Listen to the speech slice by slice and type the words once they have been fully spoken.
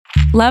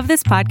Love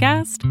this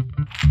podcast?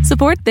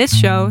 Support this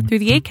show through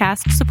the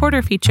Acast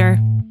supporter feature.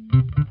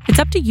 It's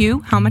up to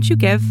you how much you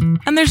give,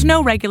 and there's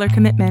no regular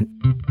commitment.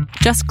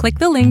 Just click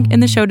the link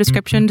in the show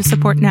description to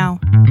support now.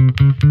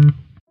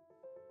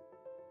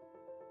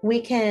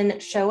 We can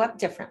show up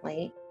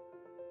differently.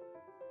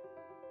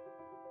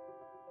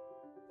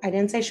 I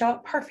didn't say show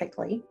up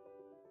perfectly.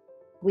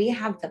 We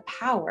have the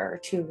power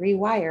to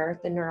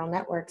rewire the neural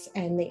networks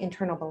and the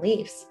internal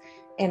beliefs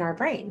in our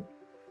brain.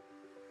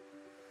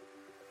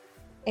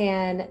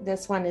 And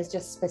this one is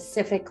just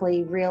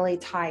specifically really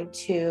tied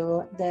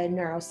to the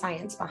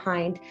neuroscience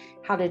behind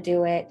how to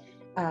do it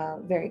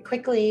very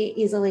quickly,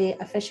 easily,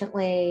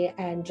 efficiently,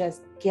 and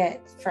just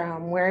get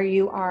from where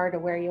you are to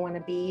where you want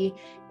to be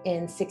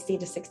in 60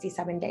 to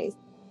 67 days.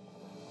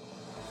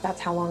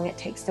 That's how long it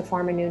takes to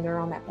form a new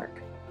neural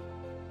network.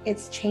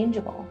 It's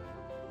changeable.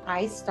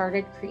 I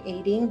started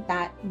creating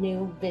that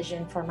new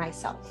vision for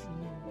myself.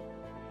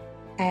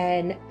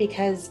 And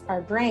because our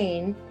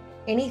brain,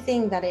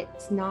 anything that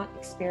it's not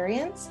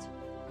experienced,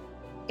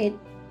 it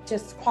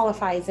just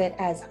qualifies it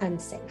as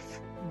unsafe.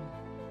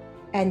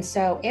 And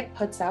so it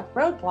puts up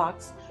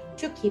roadblocks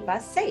to keep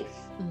us safe.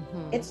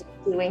 It's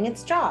doing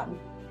its job.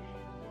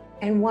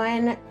 And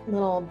one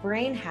little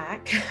brain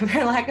hack, for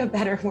lack of a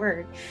better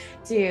word,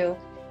 to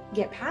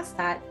get past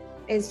that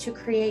is to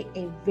create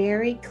a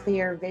very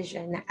clear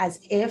vision as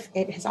if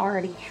it has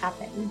already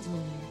happened.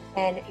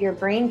 And your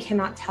brain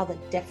cannot tell the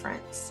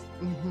difference.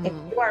 If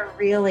you are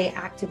really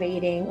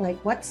activating, like,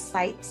 what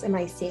sights am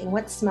I seeing?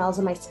 What smells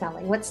am I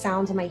smelling? What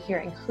sounds am I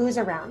hearing? Who's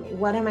around me?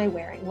 What am I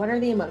wearing? What are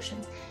the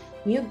emotions?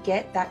 You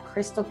get that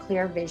crystal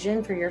clear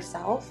vision for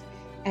yourself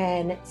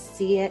and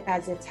see it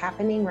as it's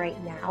happening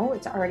right now.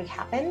 It's already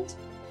happened.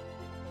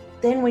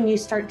 Then when you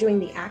start doing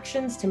the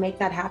actions to make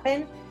that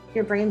happen,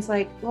 your brain's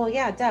like, well,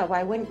 yeah, duh,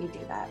 why wouldn't you do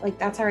that? Like,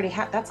 that's already,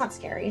 that's not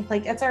scary.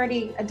 Like, it's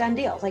already a done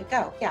deal. Like,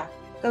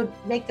 go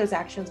make those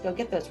actions, go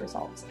get those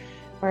results.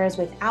 Whereas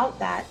without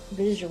that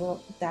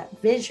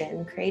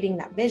vision, creating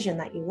that vision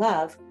that you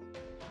love,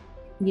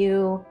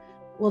 you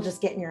will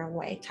just get in your own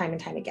way time and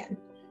time again.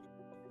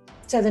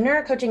 So the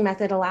neurocoaching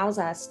method allows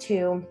us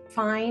to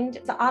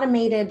find the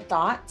automated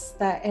thoughts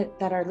that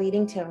are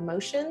leading to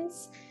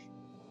emotions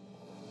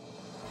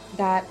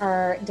that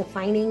are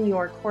defining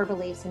your core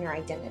beliefs and your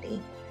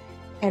identity.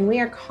 And we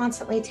are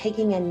constantly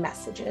taking in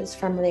messages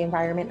from the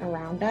environment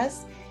around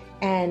us.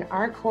 And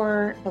our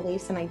core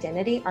beliefs and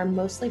identity are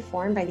mostly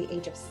formed by the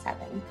age of 7.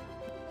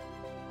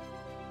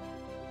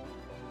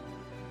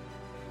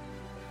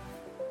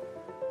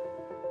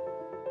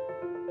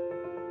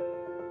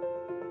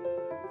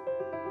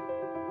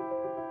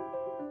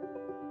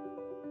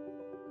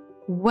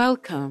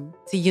 Welcome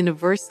to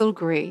Universal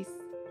Grace.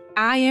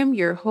 I am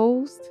your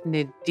host,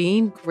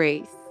 Nadine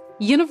Grace.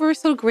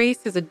 Universal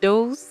Grace is a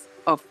dose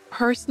of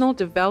personal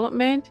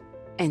development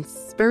and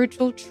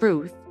spiritual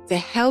truth to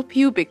help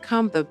you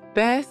become the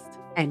best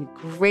and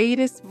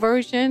greatest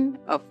version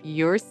of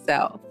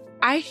yourself.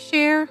 I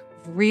share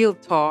real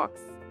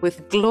talks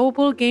with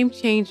global game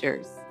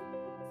changers,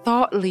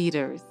 thought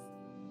leaders,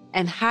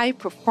 and high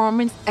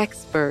performance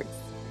experts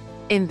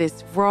in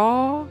this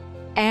raw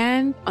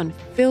and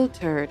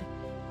unfiltered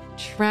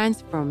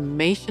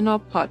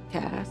transformational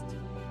podcast.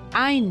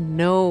 I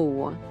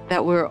know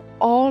that we're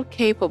all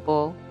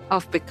capable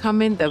of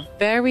becoming the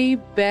very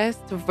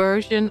best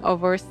version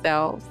of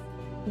ourselves.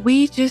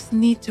 We just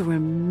need to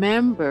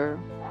remember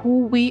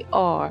who we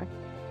are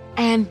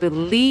and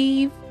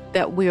believe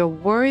that we are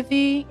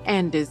worthy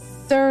and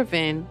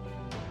deserving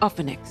of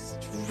an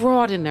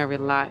extraordinary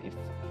life.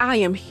 I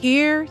am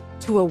here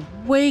to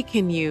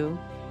awaken you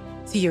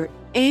to your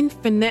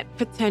infinite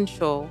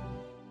potential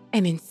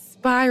and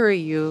inspire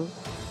you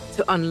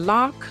to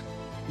unlock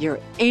your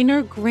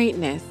inner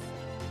greatness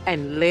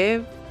and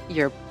live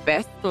your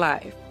best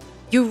life.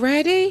 You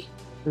ready?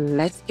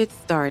 Let's get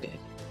started.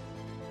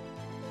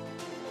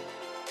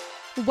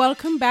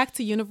 Welcome back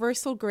to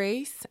Universal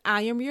Grace.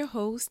 I am your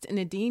host,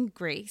 Nadine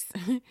Grace.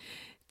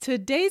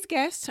 Today's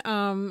guest,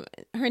 her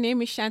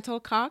name is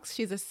Chantal Cox.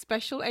 She's a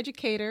special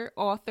educator,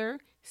 author,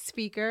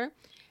 speaker,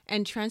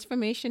 and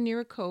transformation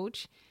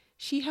neurocoach.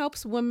 She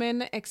helps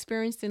women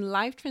experiencing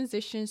life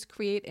transitions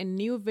create a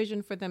new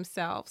vision for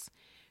themselves,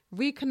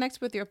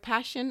 reconnect with their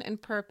passion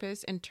and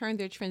purpose, and turn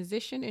their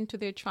transition into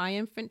their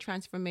triumphant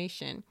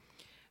transformation.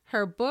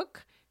 Her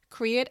book,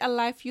 Create a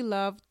Life You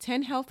Love,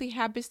 10 Healthy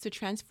Habits to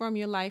Transform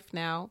Your Life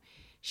Now,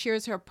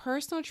 shares her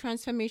personal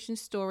transformation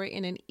story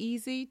in an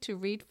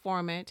easy-to-read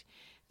format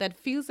that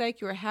feels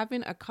like you're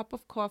having a cup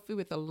of coffee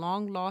with a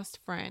long-lost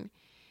friend.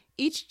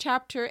 Each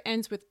chapter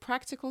ends with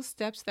practical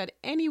steps that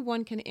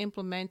anyone can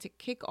implement to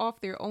kick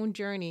off their own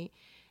journey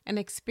and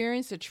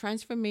experience a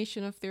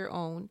transformation of their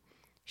own.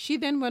 She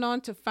then went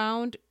on to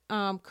found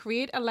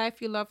Create a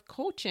Life You Love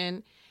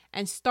Coaching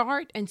and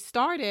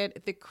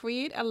started the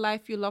Create a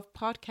Life You Love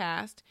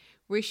podcast,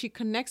 where she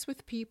connects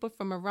with people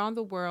from around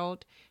the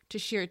world to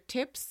share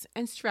tips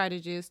and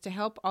strategies to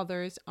help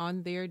others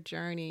on their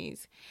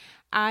journeys.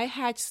 I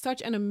had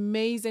such an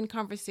amazing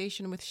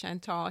conversation with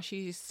Chantal.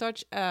 She's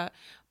such a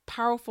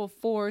powerful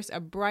force, a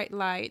bright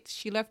light.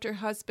 She left her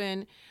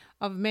husband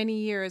of many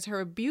years, her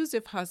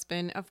abusive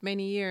husband of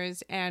many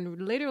years,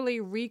 and literally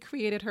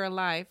recreated her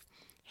life.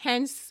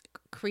 Hence,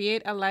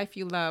 create a life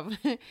you love.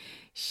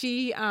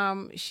 She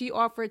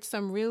offered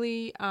some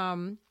really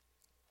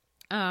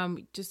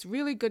just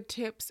really good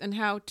tips on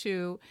how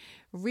to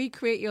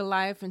recreate your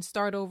life and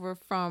start over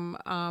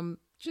from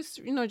just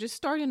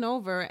starting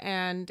over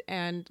and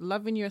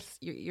loving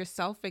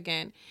yourself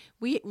again.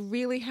 We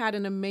really had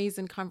an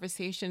amazing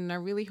conversation, and I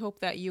really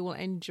hope that you will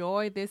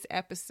enjoy this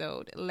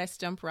episode. Let's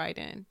jump right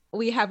in.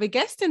 We have a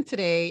guest in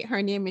today.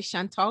 Her name is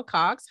Chantal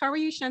Cox. How are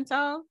you,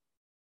 Chantal?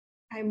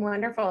 I'm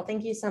wonderful.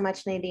 Thank you so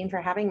much, Nadine,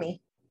 for having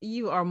me.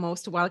 You are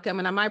most welcome.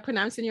 And am I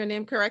pronouncing your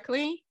name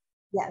correctly?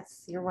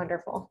 Yes, you're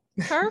wonderful.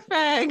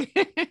 Perfect.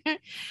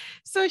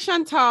 So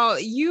Chantal,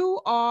 you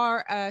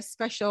are a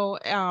special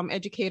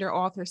educator,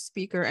 author,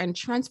 speaker, and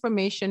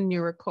transformation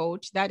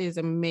neurocoach. That is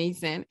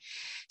amazing.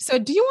 So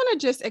do you want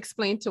to just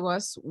explain to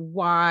us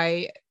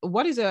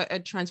what is a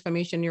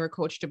transformation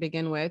neurocoach to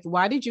begin with?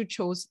 Why did you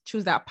choose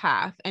that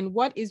path? And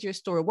what is your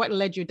story? What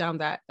led you down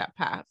that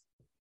path?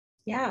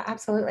 Yeah,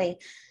 absolutely.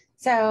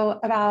 So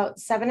about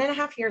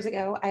 7.5 years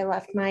ago, I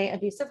left my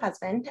abusive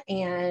husband,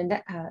 and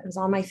it was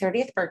on my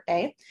 30th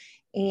birthday.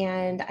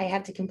 And I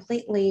had to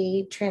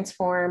completely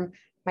transform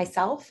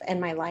myself and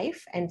my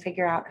life and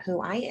figure out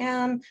who I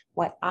am,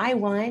 what I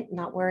want,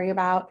 not worry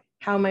about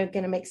how am I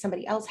going to make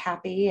somebody else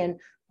happy and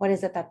what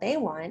is it that they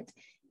want.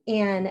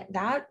 And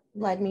that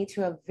led me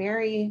to a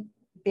very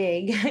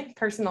big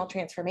personal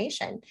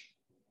transformation.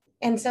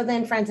 And so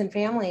then friends and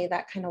family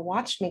that kind of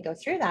watched me go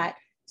through that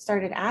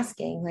started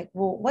asking, like,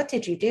 well, what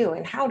did you do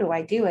and how do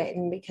I do it?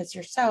 And because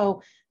you're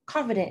so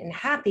confident and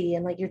happy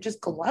and like you're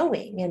just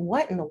glowing, and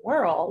what in the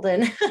world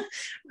and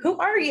who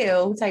are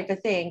you type of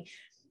thing.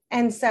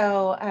 And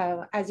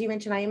so as you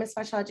mentioned, I am a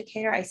special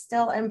educator. I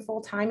still am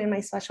full-time in my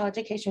special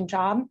education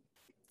job.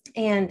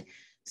 And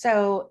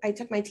so I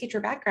took my teacher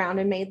background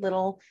and made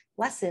little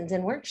lessons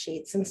and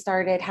worksheets and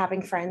started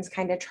having friends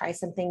kind of try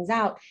some things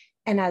out.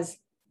 And as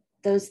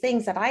those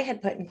things that I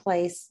had put in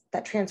place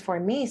that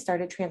transformed me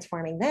started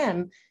transforming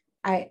them,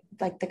 I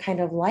like the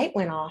kind of light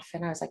went off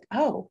and I was like,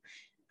 oh,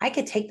 I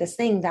could take this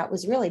thing that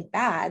was really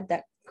bad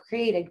that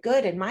created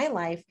good in my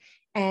life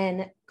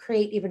and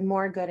create even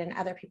more good in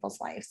other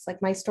people's lives.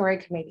 Like my story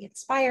could maybe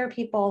inspire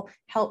people,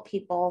 help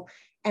people.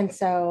 And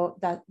so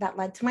that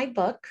led to my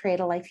book, Create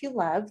a Life You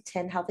Love,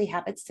 10 Healthy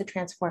Habits to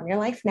Transform Your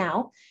Life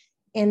Now.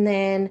 And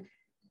then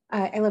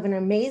I live in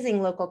an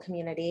amazing local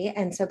community.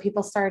 And so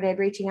people started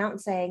reaching out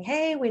and saying,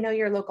 hey, we know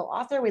you're a local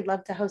author. We'd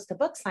love to host a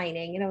book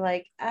signing.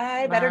 Like,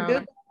 I better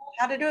Google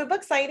how to do a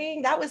book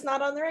signing. That was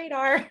not on the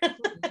radar.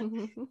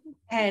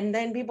 And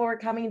then people were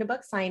coming to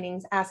book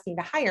signings asking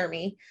to hire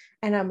me.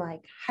 And I'm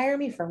like, hire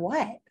me for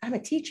what? I'm a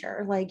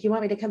teacher. Like, you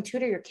want me to come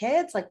tutor your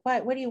kids? Like,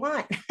 what do you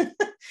want?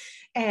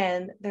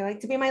 And they're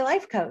like, to be my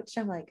life coach.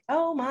 I'm like,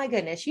 oh my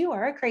goodness, you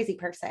are a crazy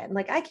person.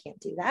 Like, I can't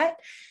do that.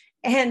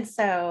 And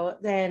so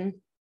then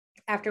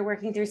after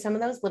working through some of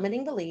those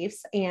limiting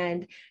beliefs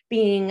and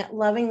being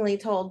lovingly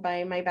told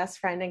by my best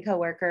friend and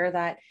coworker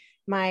that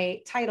my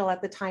title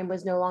at the time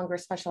was no longer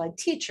special ed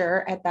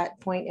teacher. At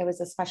that point, it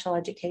was a special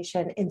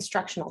education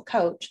instructional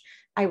coach.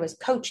 I was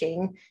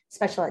coaching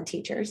special ed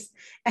teachers.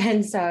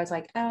 And so I was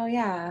like, oh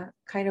yeah,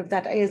 kind of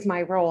that is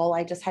my role.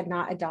 I just had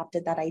not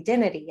adopted that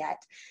identity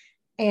yet.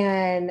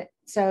 And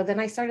so then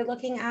I started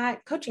looking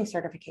at coaching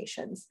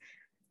certifications.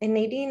 And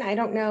Nadine, I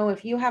don't know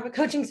if you have a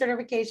coaching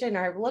certification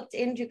or have looked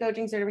into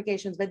coaching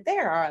certifications, but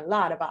there are a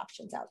lot of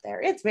options out there.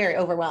 It's very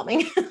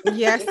overwhelming.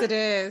 Yes, it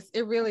is.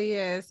 It really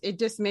is. It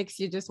just makes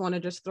you just want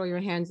to just throw your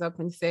hands up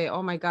and say,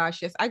 oh my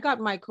gosh, yes, I got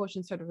my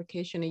coaching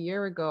certification a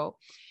year ago.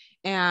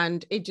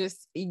 And it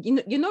just,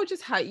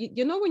 just how,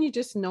 when you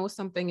just know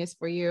something is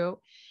for you,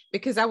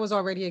 because I was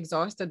already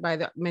exhausted by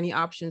the many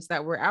options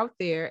that were out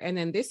there. And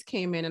then this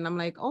came in and I'm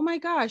like, oh my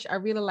gosh, I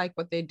really like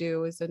what they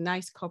do. It's a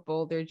nice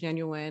couple. They're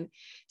genuine.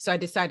 So I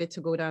decided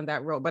to go down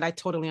that road, but I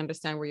totally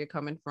understand where you're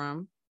coming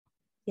from.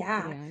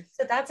 Yeah. Yes.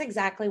 So that's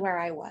exactly where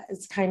I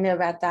was kind of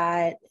at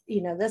that,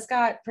 this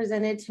got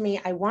presented to me.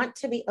 I want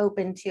to be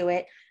open to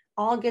it.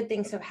 All good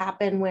things have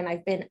happened when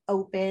I've been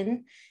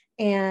open.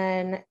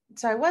 And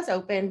so I was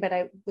open, but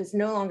I was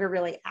no longer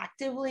really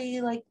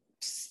actively like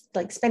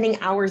spending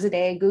hours a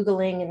day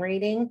Googling and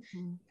reading.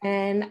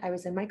 And I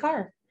was in my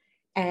car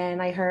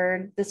and I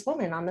heard this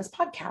woman on this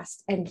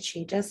podcast and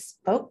she just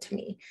spoke to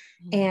me.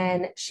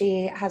 And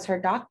she has her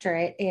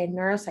doctorate in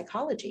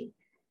neuropsychology.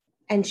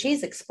 And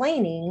she's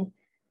explaining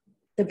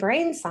the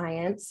brain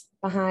science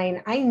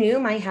behind, I knew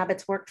my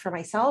habits worked for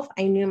myself.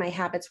 I knew my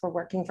habits were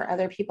working for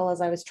other people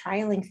as I was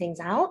trialing things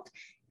out.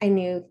 I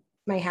knew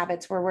my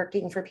habits were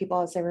working for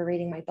people as they were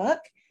reading my book.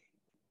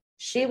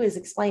 She was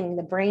explaining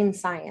the brain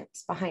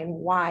science behind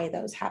why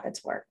those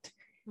habits worked.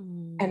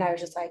 And I was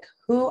just like,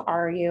 who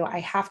are you? I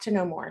have to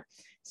know more.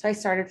 So I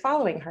started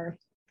following her.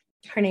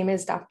 Her name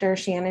is Dr.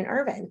 Shannon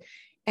Irvin.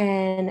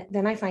 And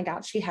then I find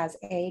out she has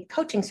a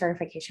coaching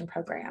certification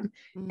program.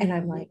 And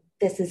I'm like,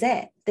 this is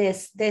it.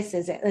 This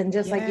is it. And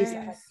just like you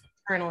said,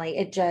 internally,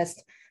 it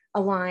just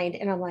aligned.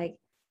 And I'm like,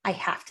 I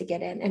have to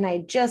get in. And I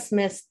just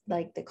missed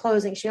like the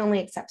closing. She only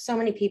accepts so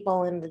many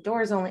people and the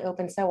doors only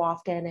open so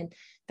often. And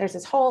there's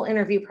this whole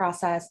interview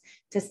process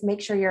to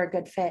make sure you're a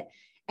good fit.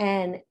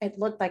 And it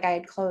looked like I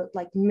had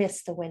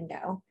missed the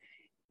window.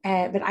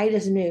 But I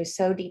just knew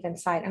so deep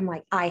inside, I'm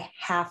like, I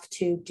have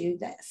to do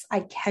this.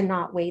 I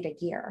cannot wait a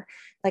year.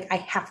 Like I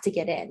have to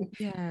get in.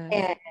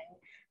 Yeah.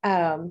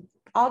 And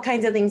all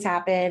kinds of things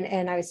happen.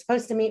 And I was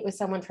supposed to meet with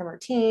someone from her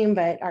team,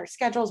 but our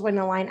schedules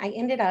wouldn't align. I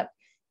ended up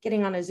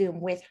getting on a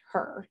Zoom with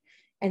her.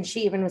 And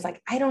she even was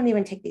like, I don't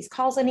even take these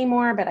calls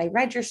anymore, but I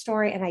read your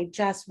story and I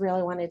just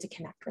really wanted to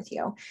connect with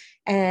you.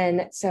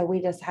 And so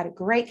we just had a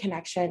great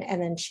connection.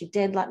 And then she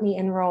did let me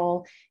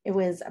enroll. It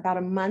was about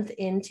a month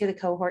into the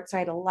cohort, so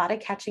I had a lot of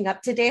catching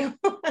up to do.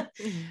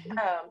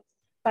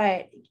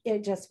 But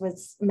it just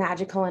was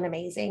magical and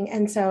amazing.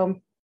 And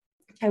so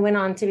I went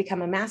on to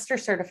become a master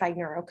certified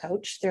neuro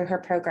coach through her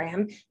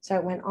program. So I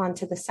went on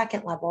to the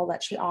second level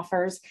that she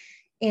offers.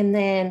 And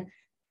then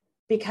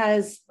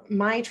because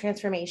my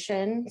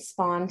transformation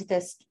spawned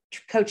this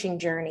coaching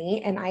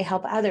journey and I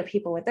help other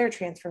people with their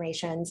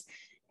transformations,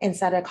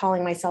 instead of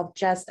calling myself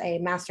just a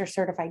master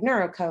certified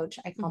neuro coach,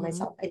 I call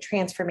myself a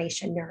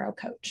transformation neuro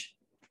coach.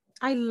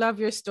 I love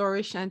your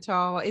story,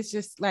 Chantal. It's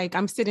just like,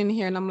 I'm sitting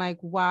here and I'm like,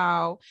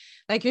 wow,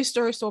 like your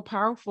story is so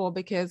powerful,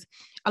 because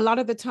a lot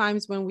of the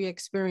times when we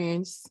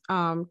experience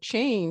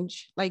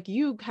change, like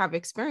you have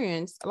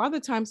experienced, a lot of the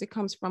times it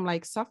comes from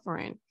like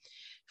suffering,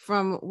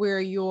 from where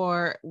you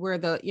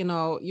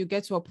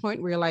get to a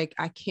point where you're like,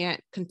 I can't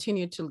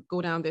continue to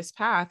go down this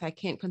path. I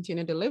can't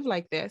continue to live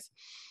like this.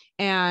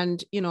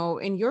 And,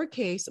 in your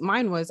case,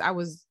 mine was, I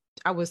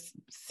was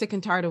sick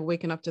and tired of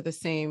waking up to the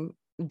same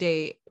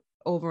day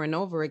over and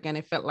over again.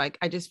 It felt like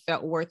I just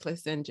felt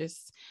worthless and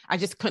I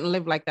just couldn't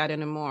live like that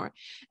anymore.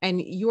 And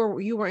you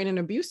were in an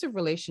abusive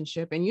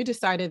relationship and you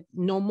decided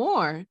no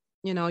more,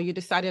 you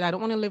decided I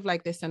don't want to live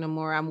like this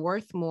anymore. I'm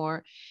worth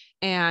more.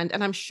 And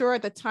I'm sure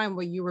at the time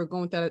when you were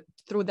going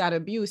through that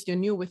abuse, you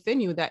knew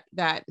within you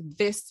that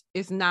this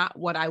is not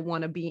what I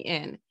want to be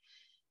in.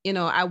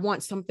 I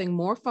want something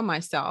more for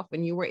myself.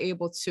 And you were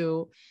able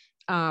to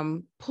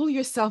pull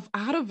yourself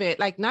out of it.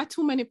 Like not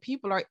too many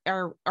people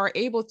are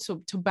able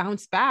to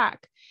bounce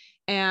back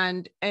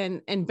and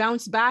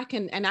bounce back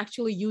and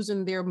actually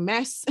using their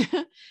mess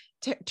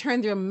to turn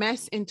their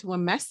mess into a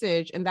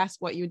message. And that's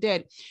what you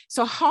did.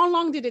 So how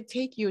long did it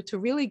take you to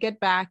really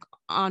get back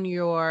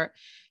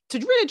to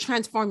really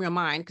transform your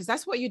mind? Because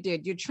that's what you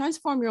did. You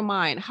transform your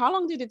mind. How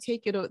long did it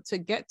take you to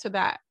get to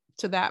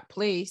that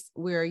place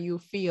where you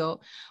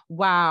feel,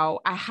 wow,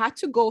 I had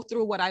to go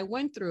through what I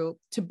went through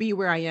to be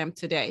where I am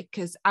today,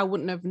 because I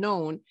wouldn't have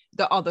known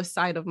the other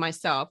side of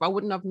myself. I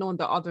wouldn't have known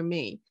the other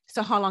me.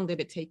 So how long did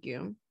it take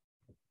you?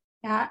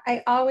 Yeah,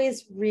 I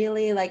always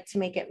really like to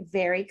make it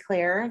very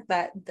clear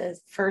that the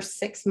first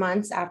 6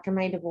 months after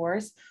my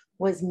divorce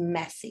was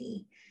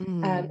messy,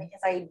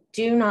 because I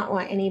do not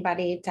want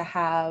anybody to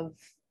have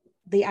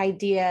the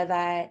idea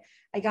that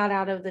I got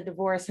out of the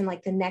divorce and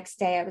like the next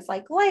day I was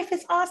like, life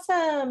is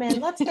awesome and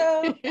let's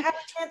go have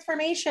a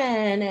transformation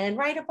and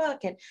write a book.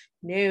 And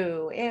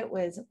no, it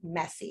was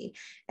messy.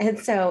 And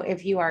so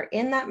if you are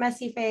in that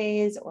messy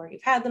phase or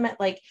you've had them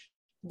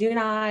do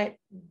not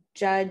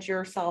judge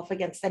yourself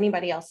against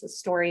anybody else's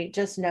story.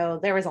 Just know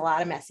there was a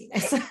lot of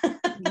messiness.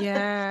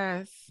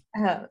 Yes.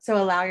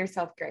 So allow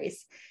yourself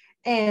grace.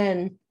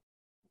 And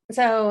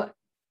so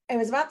it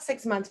was about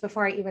 6 months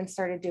before I even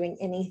started doing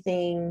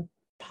anything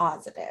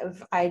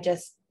positive. I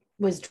just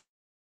was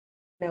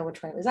know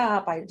which way it was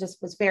up. I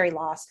just was very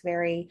lost,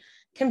 very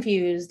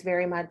confused,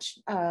 very much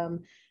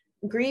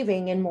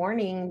grieving and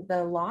mourning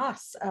the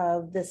loss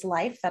of this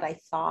life that I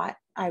thought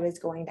I was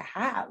going to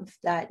have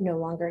that no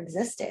longer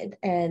existed.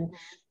 And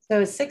so it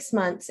was 6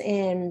 months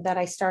in that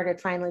I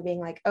started finally being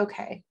like,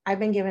 okay, I've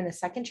been given a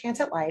second chance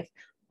at life.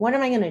 What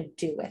am I going to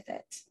do with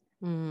it?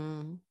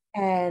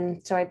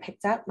 And so I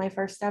picked up my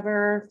first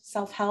ever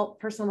self-help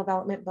personal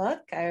development book.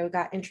 I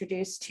got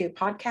introduced to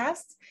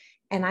podcasts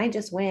and I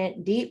just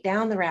went deep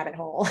down the rabbit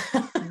hole.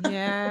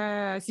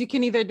 Yes. You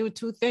can either do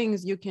two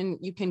things. You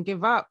can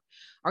give up,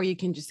 or you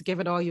can just give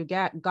it all you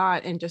got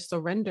and just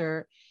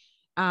surrender.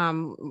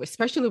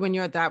 Especially when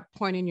you're at that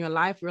point in your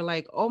life, you're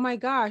like, oh my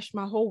gosh,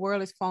 my whole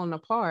world is falling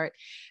apart.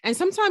 And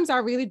sometimes I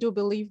really do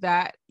believe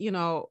that,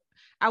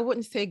 I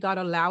wouldn't say God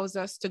allows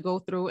us to go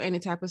through any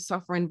type of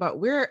suffering, but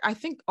I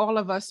think all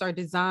of us are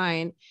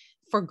designed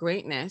for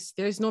greatness.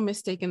 There's no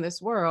mistake in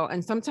this world.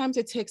 And sometimes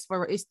it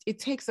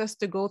takes us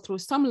to go through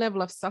some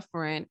level of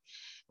suffering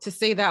to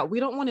say that we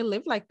don't want to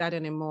live like that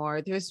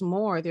anymore. There's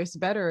more, there's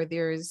better.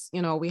 There's,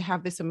 we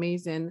have this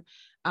amazing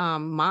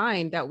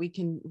mind that we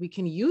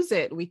can use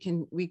it. We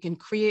can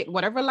create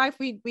whatever life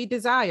we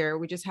desire.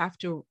 We just have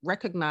to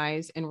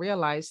recognize and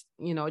realize,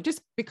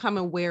 just become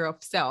aware of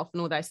self,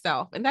 know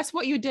thyself. And that's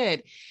what you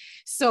did.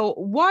 So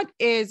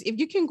if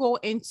you can go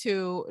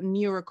into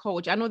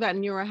neurocoach, I know that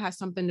neuro has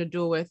something to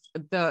do with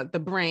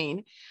the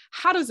brain.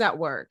 How does that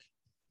work?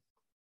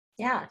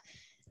 Yeah.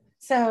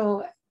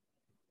 So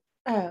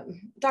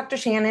Dr.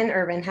 Shannon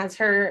Irvin has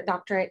her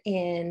doctorate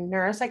in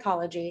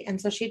neuropsychology. And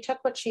so she took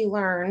what she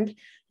learned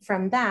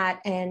from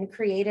that and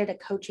created a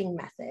coaching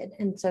method.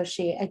 And so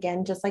she,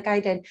 again, just like I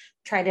did,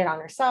 tried it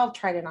on herself,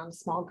 tried it on a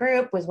small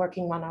group, was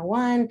working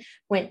one-on-one,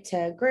 went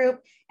to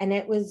group, and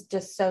it was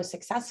just so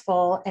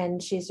successful.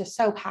 And she's just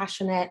so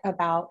passionate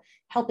about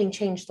helping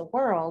change the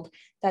world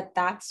that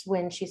that's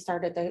when she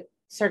started the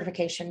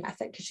certification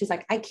method, because she's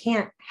like, I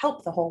can't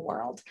help the whole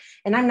world,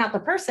 and I'm not the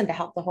person to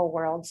help the whole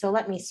world. So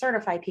let me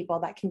certify people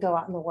that can go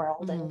out in the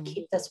world and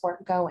keep this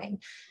work going.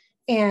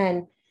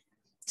 And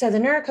so the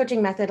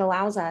neurocoaching method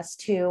allows us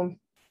to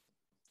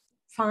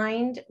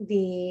find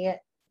the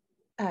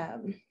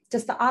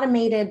just the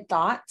automated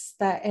thoughts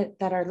that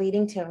are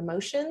leading to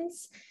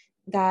emotions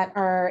that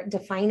are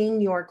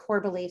defining your core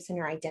beliefs and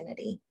your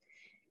identity.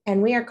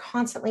 And we are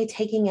constantly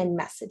taking in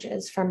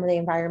messages from the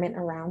environment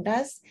around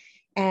us.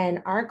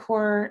 And our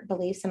core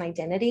beliefs and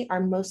identity are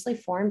mostly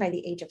formed by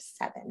the age of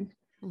 7,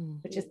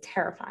 which is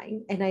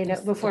terrifying. And I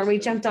know before we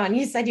jumped on,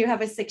 you said you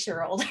have a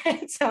 6-year-old.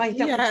 So I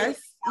don't.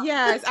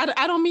 Yes.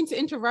 I don't mean to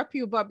interrupt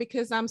you, but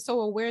because I'm so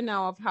aware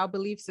now of how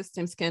belief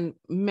systems can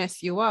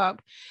mess you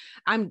up,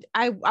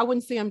 I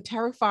wouldn't say I'm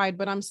terrified,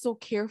 but I'm so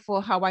careful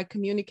how I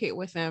communicate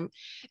with them.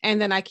 And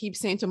then I keep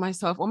saying to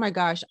myself, oh my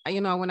gosh,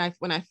 when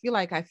I feel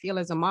like I feel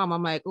as a mom,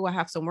 I'm like, oh, I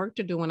have some work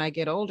to do when I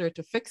get older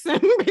to fix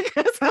them,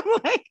 because I'm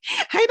like,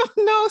 I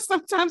don't know.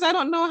 Sometimes I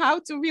don't know how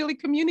to really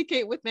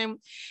communicate with them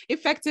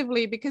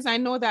effectively, because I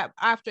know that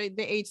after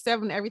the age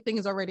 7, everything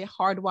is already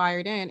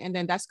hardwired in. And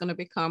then that's going to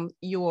become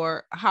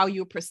how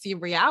you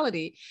perceive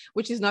reality,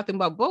 which is nothing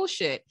but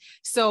bullshit.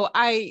 So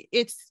I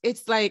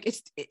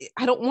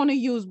don't want to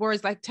use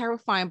words like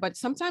terrifying, but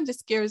sometimes it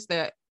scares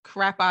the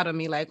crap out of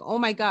me. Like, oh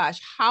my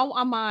gosh, how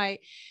am I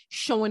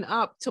showing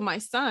up to my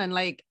son?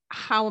 Like,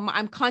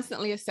 I'm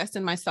constantly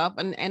assessing myself.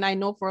 And I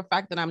know for a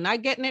fact that I'm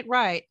not getting it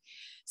right,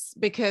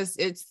 because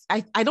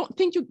I don't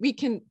think we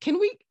can't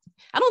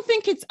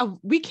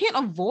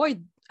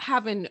avoid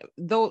having,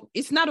 though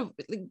it's not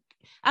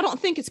I don't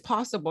think it's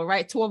possible,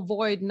 right, to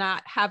avoid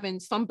not having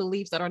some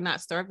beliefs that are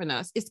not serving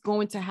us. It's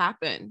going to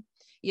happen.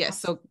 Yes.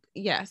 So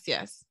yes.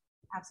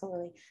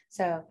 Absolutely.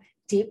 So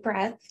deep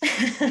breath.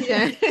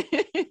 Yeah.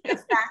 The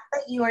fact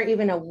that you are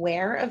even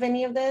aware of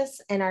any of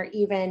this and are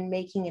even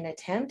making an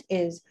attempt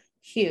is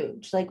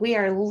huge. Like, we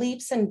are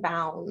leaps and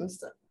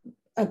bounds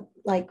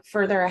like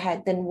further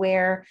ahead than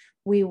where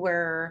we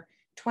were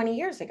 20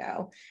 years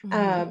ago.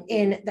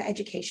 In the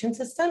education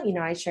system.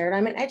 I shared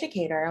I'm an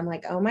educator. I'm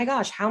like, oh my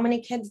gosh, how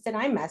many kids did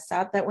I mess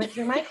up that went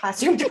through my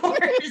classroom doors?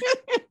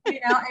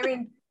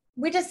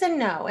 We just didn't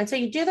know. And so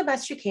you do the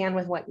best you can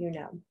with what you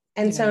know.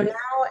 And so now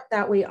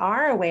that we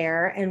are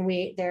aware and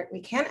we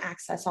can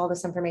access all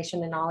this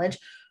information and knowledge,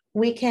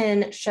 we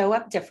can show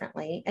up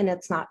differently. And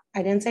I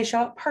didn't say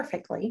show up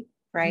perfectly,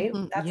 right?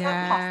 That's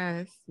not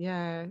possible.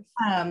 Yes.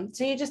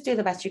 So you just do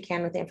the best you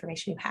can with the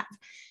information you have,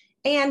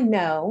 and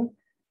know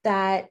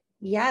that,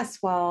 yes,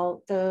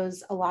 while a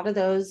lot of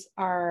those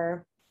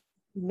are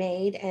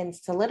made and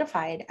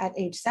solidified at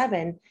age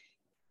 7,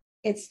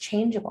 it's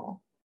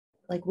changeable.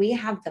 Like, we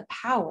have the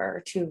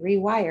power to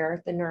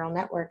rewire the neural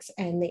networks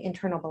and the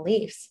internal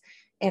beliefs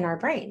in our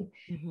brain.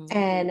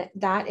 And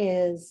that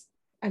is,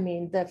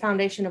 the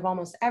foundation of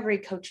almost every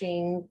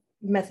coaching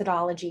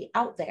methodology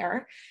out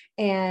there.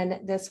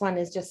 And this one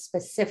is just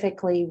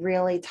specifically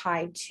really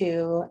tied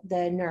to the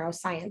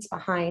neuroscience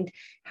behind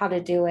how to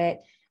do it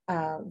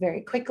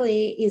very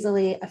quickly,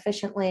 easily,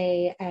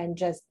 efficiently, and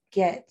just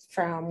get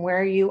from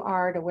where you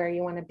are to where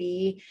you want to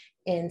be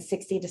in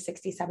 60 to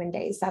 67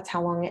 days. That's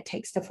how long it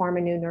takes to form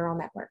a new neural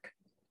network.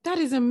 That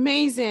is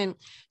amazing.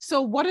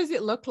 So what does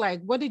it look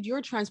like? What did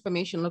your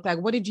transformation look like?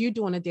 What did you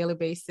do on a daily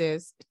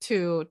basis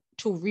to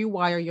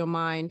rewire your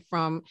mind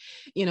from,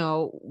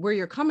 where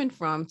you're coming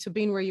from to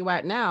being where you're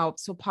at now?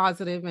 So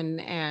positive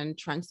and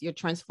you're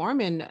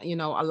transforming, a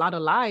lot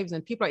of lives,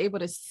 and people are able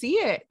to see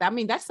it.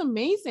 That's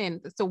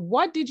amazing. So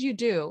what did you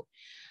do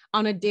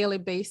on a daily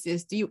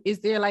basis? Is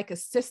there like a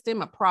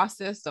system, a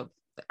process of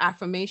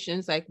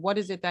affirmations? Like, what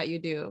is it that you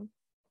do?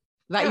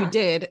 You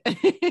did.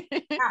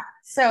 Yeah.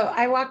 So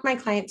I walk my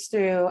clients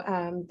through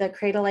the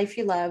Create a Life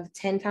You Love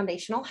 10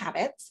 foundational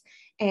habits.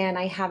 And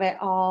I have it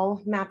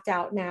all mapped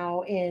out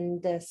now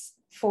in this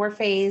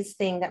 4-phase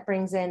thing that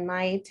brings in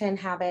my 10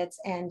 habits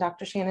and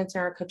Dr. Shannon's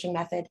neurocoaching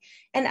method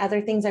and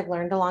other things I've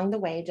learned along the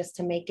way, just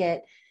to make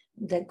it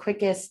the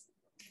quickest,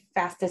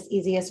 fastest,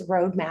 easiest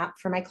roadmap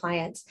for my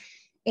clients.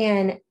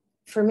 And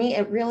for me,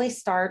 it really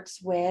starts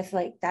with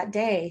like that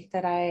day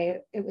that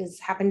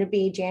happened to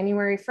be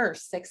January 1st,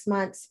 6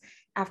 months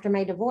after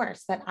my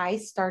divorce, that I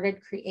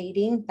started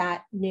creating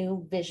that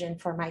new vision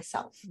for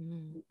myself.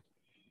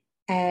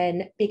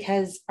 And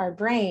because our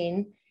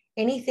brain,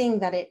 anything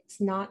that it's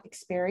not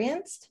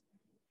experienced,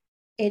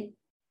 it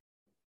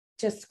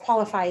just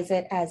qualifies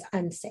it as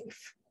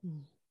unsafe.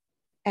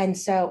 And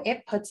so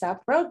it puts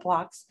up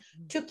roadblocks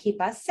to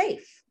keep us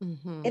safe.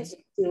 It's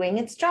doing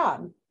its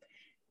job.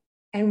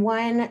 And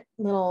one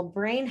little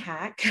brain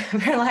hack, for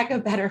lack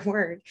of a better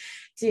word,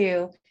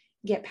 to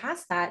get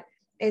past that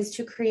is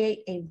to create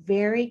a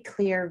very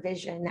clear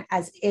vision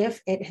as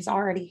if it has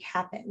already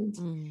happened.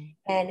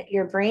 And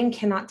your brain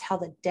cannot tell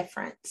the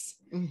difference.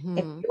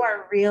 If you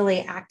are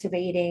really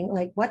activating,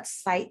 like, what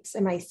sights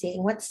am I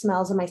seeing? What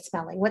smells am I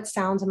smelling? What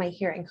sounds am I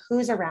hearing?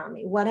 Who's around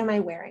me? What am I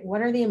wearing?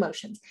 What are the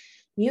emotions?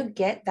 You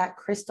get that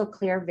crystal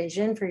clear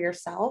vision for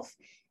yourself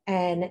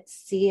and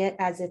see it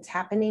as it's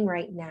happening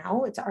right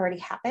now. It's already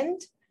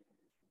happened.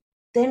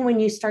 Then when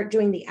you start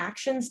doing the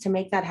actions to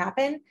make that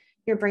happen,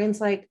 your brain's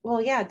like,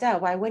 well, yeah, duh,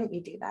 why wouldn't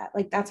you do that?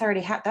 Like, that's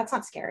already, that's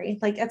not scary.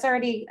 Like, it's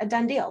already a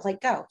done deal.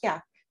 Like, go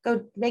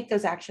make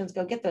those actions,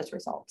 go get those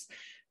results.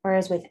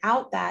 Whereas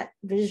without that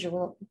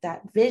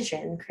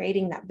vision,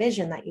 creating that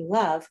vision that you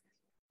love,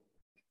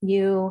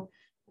 you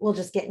will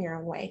just get in your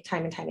own way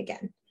time and time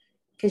again.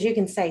 Because you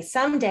can say,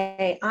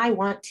 someday I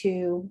want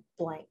to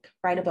blank,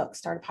 write a book,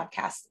 start a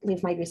podcast,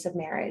 leave my abusive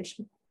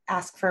marriage,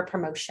 ask for a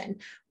promotion,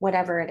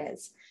 whatever it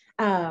is.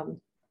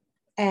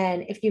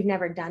 And if you've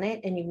never done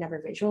it and you've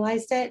never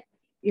visualized it,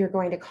 you're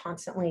going to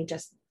constantly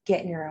just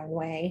get in your own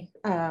way.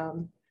 A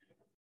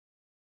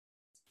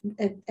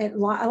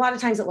lot of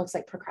times it looks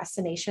like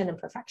procrastination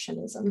and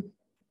perfectionism.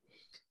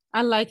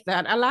 I like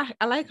that.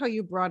 I like how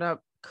you brought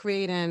up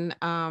creating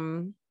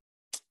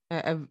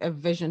a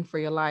vision for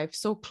your life,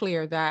 so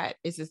clear that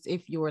it's as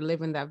if you were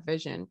living that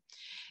vision.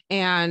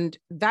 And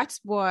that's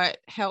what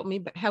held me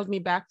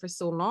back for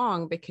so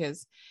long,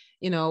 because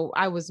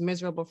I was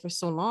miserable for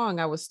so long.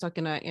 I was stuck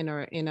in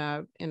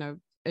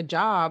a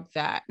job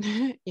that,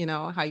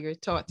 how you're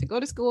taught to go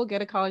to school,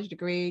 get a college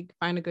degree,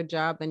 find a good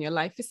job, then your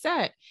life is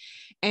set.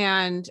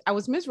 And I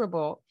was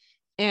miserable.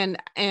 And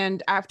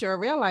after I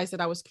realized that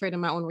I was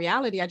creating my own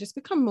reality, I just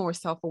become more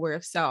self-aware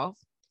of self.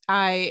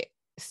 I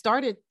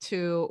started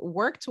to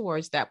work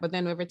towards that. But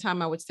then every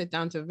time I would sit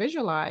down to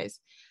visualize,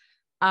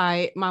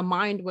 my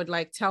mind would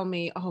like tell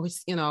me, oh,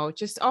 it's,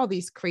 just all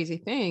these crazy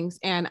things.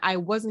 And I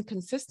wasn't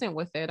consistent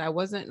with it. I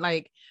wasn't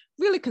like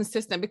really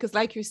consistent, because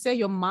like you say,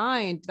 your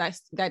mind,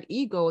 that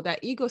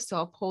ego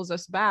self holds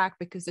us back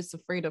because it's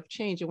afraid of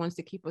change. It wants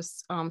to keep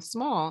us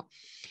small.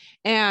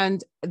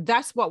 And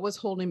that's what was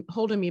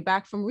holding me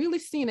back from really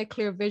seeing a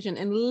clear vision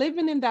and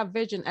living in that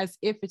vision as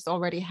if it's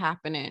already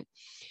happening.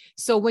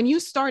 So when you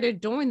started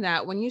doing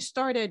that, when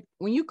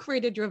you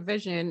created your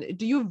vision,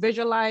 do you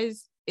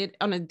visualize it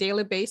on a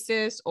daily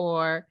basis,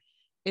 or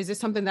is it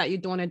something that you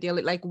do on a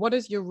daily, like, what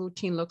does your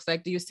routine looks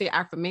like? Do you say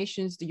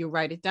affirmations? Do you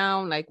write it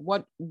down? Like,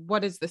 what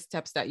is the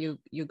steps that you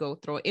go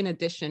through in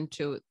addition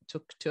to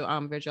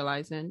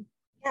visualizing?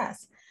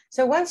 Yes.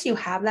 So once you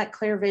have that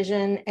clear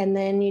vision, and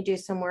then you do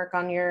some work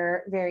on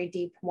your very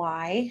deep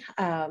why,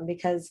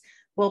 because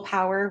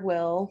willpower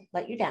will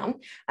let you down.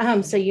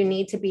 So you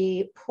need to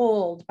be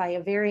pulled by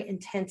a very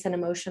intense and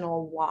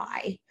emotional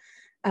why.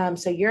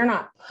 So you're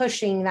not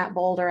pushing that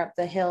boulder up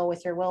the hill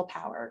with your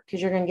willpower,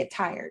 because you're going to get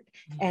tired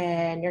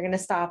and you're going to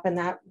stop, and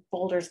that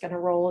boulder is going to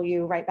roll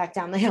you right back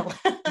down the hill.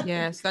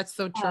 Yes, that's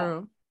so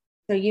true.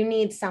 So you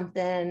need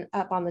something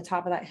up on the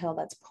top of that hill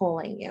that's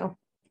pulling you.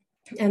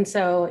 And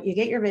so you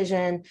get your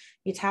vision,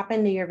 you tap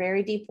into your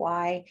very deep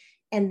why,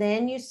 and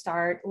then you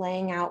start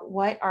laying out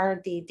what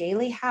are the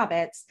daily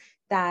habits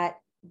that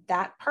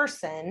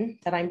person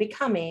that I'm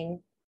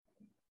becoming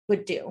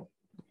would do.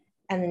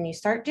 And then you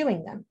start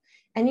doing them.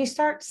 And you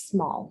start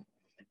small.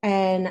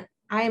 And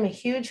I am a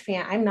huge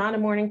fan. I'm not a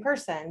morning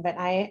person, but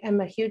I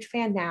am a huge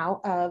fan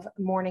now of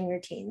morning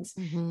routines,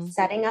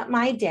 setting up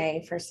my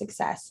day for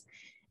success.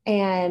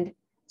 And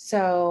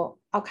so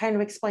I'll kind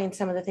of explain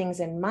some of the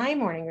things in my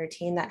morning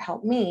routine that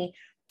help me,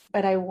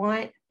 but I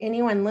want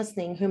anyone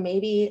listening who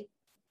maybe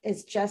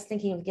is just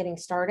thinking of getting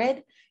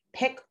started,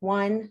 pick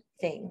one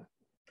thing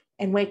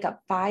and wake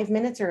up 5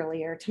 minutes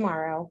earlier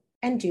tomorrow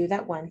and do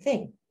that one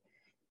thing,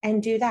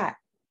 and do that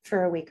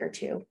for a week or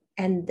two.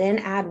 And then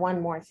add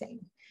one more thing.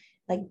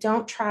 Like,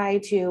 don't try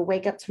to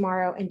wake up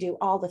tomorrow and do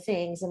all the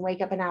things and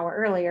wake up an hour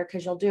earlier,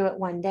 because you'll do it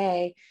one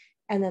day.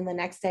 And then the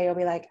next day you'll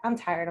be like, I'm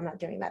tired. I'm not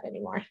doing that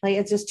anymore. Like,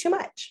 it's just too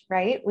much,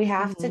 right? We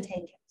have to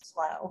take it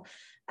slow.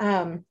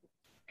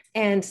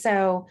 And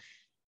so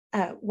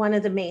one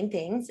of the main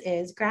things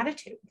is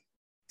gratitude.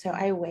 So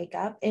I wake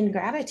up in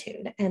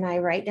gratitude and I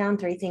write down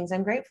 3 things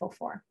I'm grateful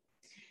for.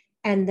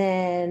 And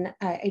then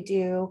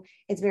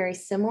it's very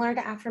similar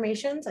to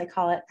affirmations. I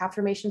call it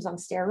affirmations on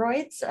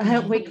steroids.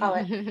 We call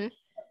it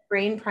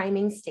brain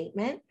priming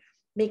statement,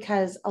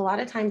 because a lot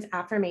of times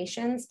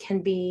affirmations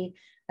can be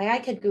like, I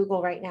could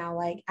Google right now,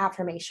 like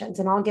affirmations,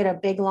 and I'll get a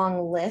big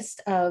long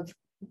list of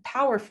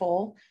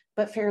powerful,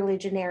 but fairly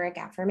generic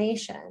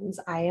affirmations.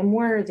 I am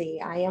worthy.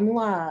 I am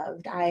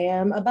loved. I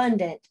am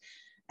abundant.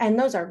 And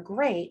those are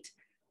great.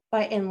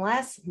 But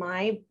unless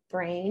my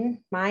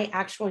brain, my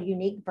actual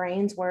unique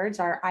brain's words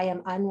are, I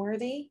am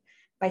unworthy,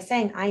 by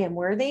saying I am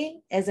worthy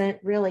isn't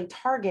really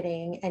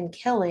targeting and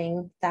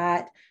killing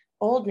that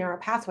old neural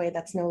pathway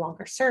that's no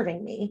longer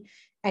serving me,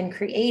 and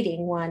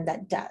creating one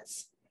that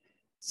does.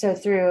 So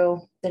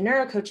through the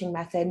neurocoaching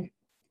method,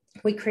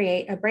 we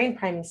create a brain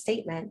priming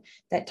statement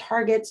that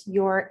targets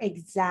your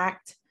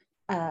exact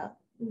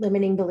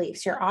limiting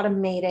beliefs, your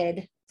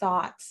automated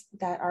thoughts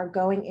that are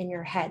going in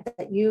your head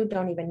that you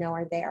don't even know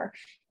are there.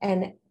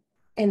 And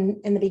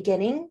in the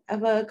beginning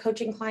of a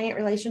coaching client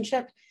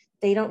relationship,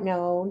 they don't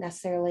know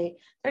necessarily,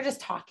 they're just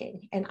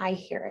talking and I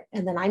hear it.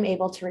 And then I'm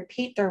able to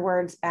repeat their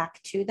words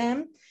back to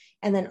them.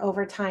 And then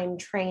over time,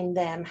 train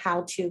them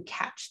how to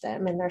catch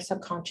them in their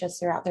subconscious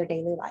throughout their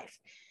daily life.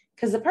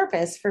 Because the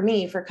purpose for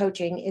me for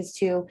coaching is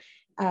to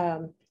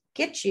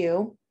get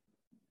you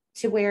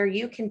to where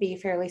you can be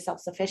fairly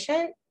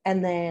self-sufficient,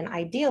 and then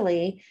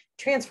ideally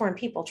transform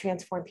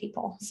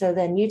people. So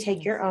then you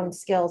take your own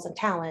skills and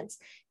talents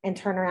and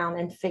turn around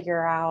and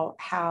figure out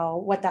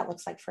what that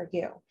looks like for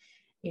you.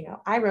 You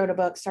know, I wrote a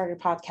book, started a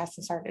podcast,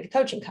 and started a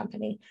coaching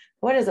company.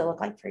 What does it look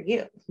like for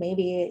you?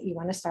 Maybe you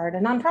want to start a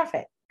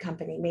nonprofit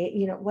company. Maybe,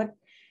 you know, what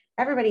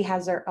everybody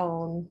has their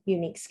own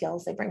unique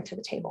skills they bring to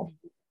the table.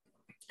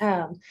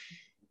 And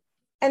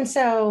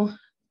so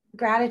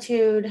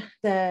gratitude,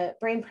 the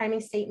brain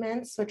priming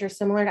statements, which are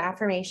similar to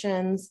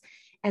affirmations,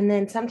 and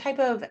then some type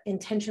of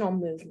intentional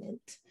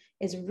movement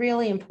is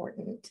really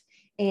important.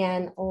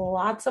 And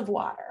lots of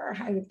water.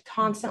 I'm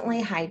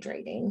constantly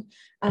hydrating.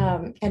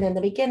 And in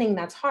the beginning,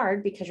 that's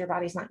hard because your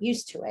body's not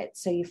used to it.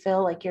 So you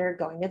feel like you're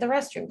going to the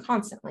restroom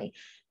constantly.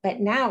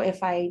 But now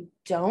if I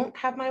don't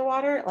have my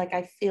water, like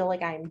I feel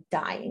like I'm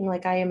dying,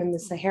 like I am in the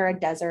Sahara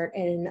Desert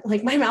and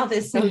like my mouth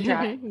is so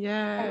dry.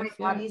 Yeah, and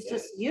my body's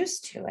just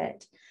used to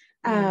it.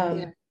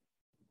 Yeah.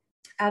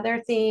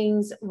 Other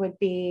things would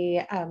be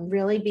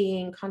really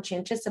being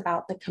conscientious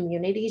about the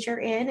communities you're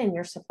in and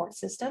your support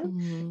system.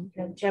 Mm-hmm. You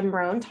know, Jim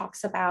Rohn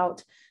talks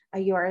about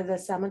you are the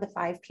sum of the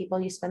 5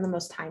 people you spend the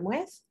most time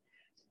with.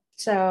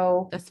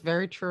 So That's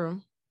very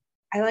true.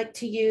 I like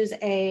to use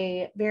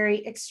a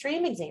very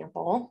extreme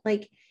example.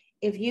 Like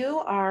if you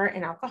are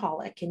an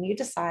alcoholic and you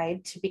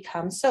decide to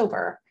become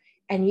sober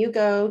and you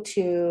go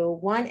to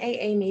one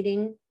AA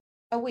meeting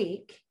a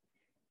week,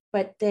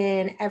 but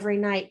then every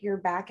night you're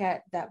back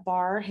at that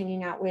bar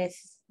hanging out with,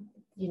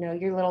 you know,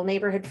 your little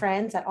neighborhood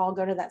friends that all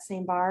go to that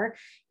same bar.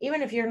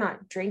 Even if you're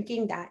not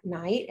drinking that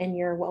night and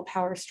your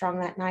willpower is strong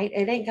that night,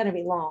 it ain't going to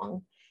be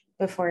long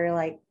before you're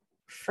like,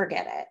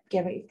 forget it.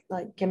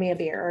 Give me a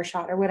beer or a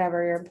shot or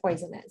whatever your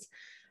poison is.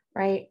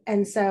 Right.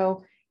 And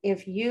so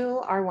if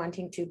you are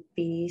wanting to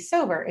be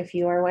sober, if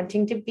you are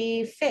wanting to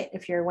be fit,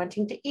 if you're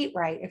wanting to eat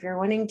right, if you're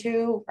wanting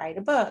to write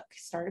a book,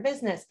 start a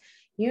business,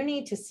 you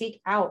need to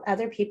seek out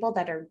other people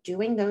that are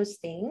doing those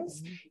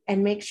things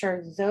and make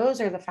sure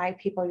those are the 5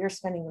 people you're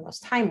spending the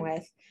most time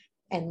with,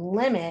 and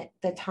limit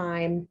the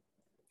time.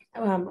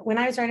 When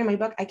I was writing my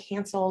book, I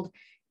canceled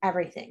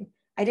everything.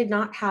 I did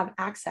not have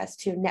access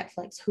to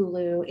Netflix,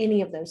 Hulu,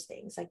 any of those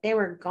things. Like they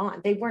were gone.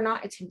 They were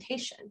not a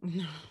temptation.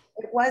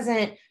 It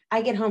wasn't,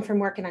 I get home from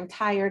work and I'm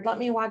tired. Let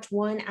me watch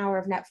 1 hour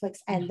of Netflix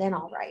and then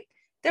I'll write.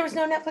 There was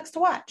no Netflix to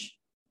watch.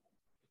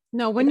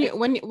 No, when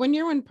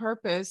you're on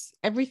purpose,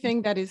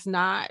 everything that is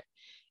not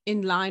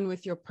in line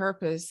with your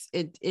purpose,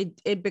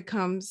 it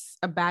becomes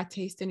a bad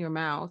taste in your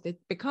mouth. It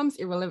becomes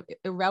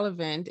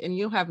irrelevant, and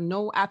you have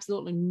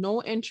absolutely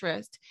no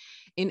interest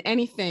in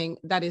anything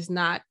that is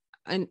not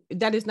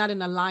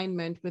in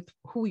alignment with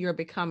who you're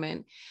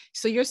becoming.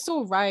 So you're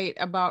so right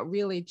about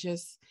really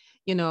just,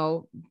 you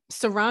know,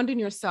 surrounding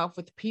yourself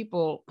with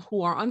people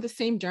who are on the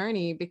same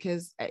journey,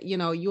 because, you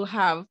know, you'll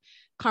have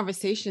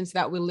conversations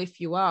that will lift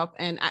you up.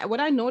 And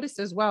what I noticed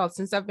as well,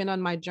 since I've been on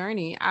my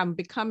journey, I'm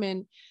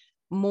becoming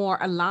more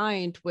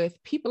aligned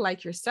with people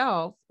like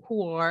yourself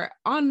who are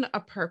on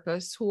a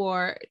purpose,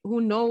 who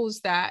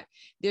knows that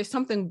there's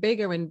something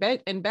bigger and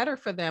better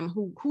for them,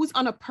 who's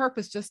on a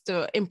purpose just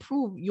to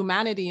improve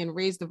humanity and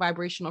raise the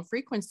vibrational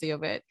frequency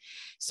of it.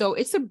 So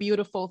it's a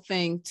beautiful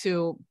thing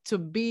to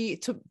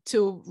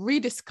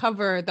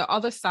rediscover the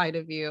other side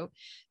of you,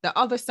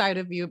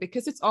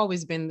 because it's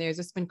always been there. It's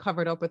just been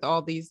covered up with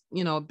all these,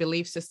 you know,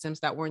 belief systems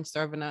that weren't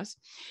serving us.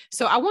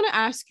 So I want to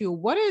ask you,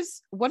 what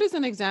is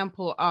an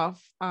example of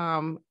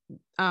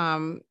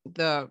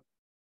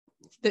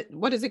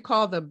what is it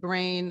called? The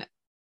brain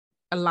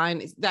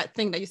align, that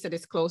thing that you said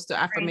is close to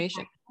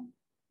affirmation.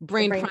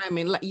 Brain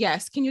priming.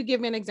 Yes. Can you give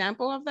me an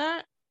example of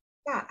that?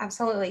 Yeah,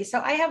 absolutely. So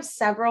I have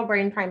several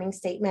brain priming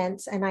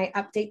statements and I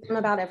update them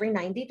about every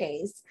 90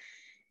 days.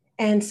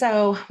 And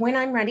so when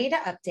I'm ready to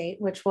update,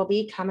 which will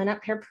be coming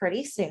up here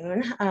pretty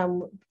soon,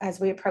 as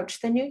we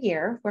approach the new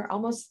year, we're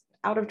almost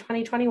out of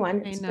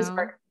 2021. I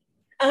know.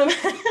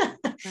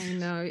 I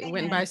know. It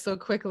went by so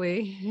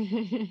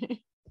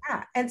quickly.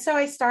 Yeah. And so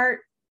I start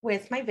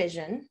with my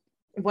vision.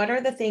 What are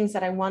the things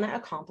that I want to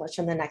accomplish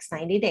in the next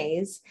 90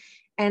 days?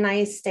 And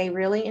I stay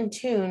really in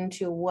tune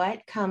to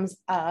what comes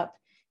up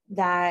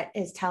that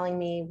is telling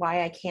me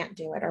why I can't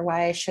do it or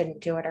why I shouldn't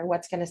do it or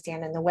what's going to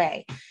stand in the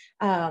way.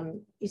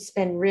 You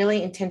spend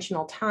really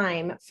intentional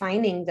time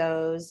finding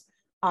those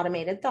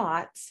automated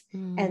thoughts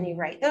and you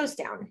write those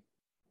down.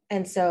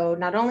 And so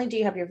not only do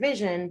you have your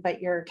vision,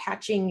 but you're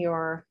catching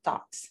your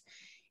thoughts.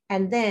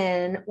 And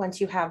then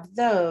once you have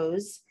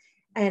those,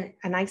 and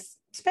I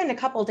spend a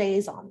couple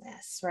days on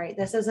this, right?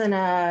 This isn't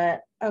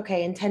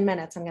okay, in 10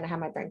 minutes, I'm going to have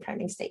my brain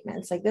priming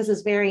statements. Like this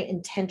is very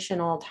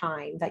intentional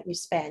time that you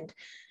spend.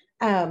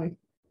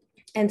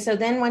 And so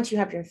then once you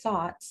have your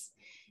thoughts,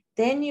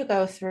 then you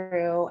go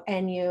through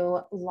and you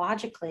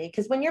logically,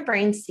 because when your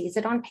brain sees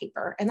it on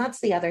paper, and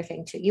that's the other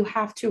thing too, you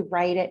have to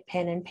write it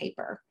pen and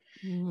paper.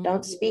 Mm-hmm.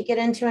 Don't speak it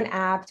into an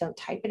app. Don't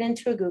type it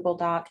into a Google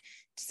Doc.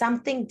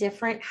 Something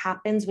different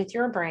happens with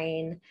your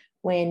brain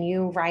when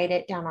you write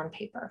it down on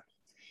paper.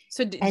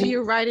 So do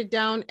you write it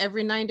down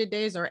every 90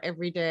 days or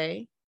every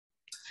day?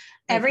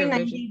 Every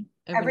 90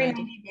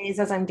 days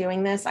as I'm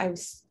doing this,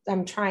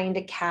 I'm trying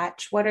to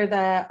catch what are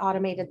the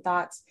automated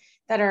thoughts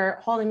that are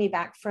holding me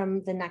back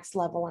from the next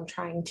level I'm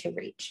trying to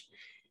reach.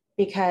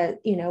 Because,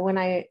 when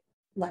I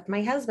left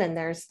my husband,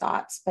 there's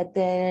thoughts, but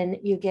then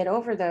you get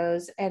over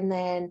those. And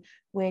then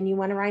when you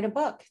want to write a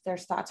book,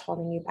 there's thoughts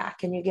holding you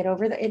back, and you get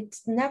over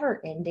it's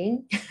never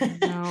ending.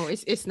 No,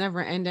 it's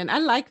never ending. I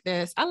like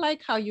this. I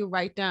like how you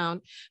write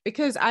down,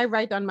 because I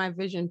write down my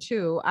vision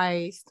too.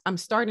 I'm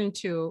starting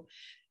to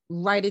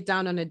write it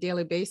down on a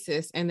daily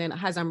basis. And then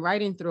as I'm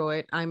writing through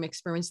it, I'm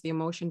experiencing the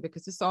emotion,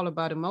 because it's all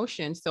about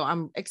emotion. So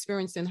I'm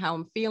experiencing how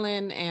I'm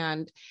feeling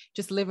and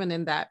just living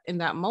in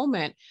that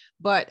moment.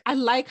 But I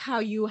like how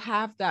you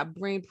have that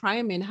brain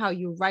priming, how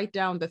you write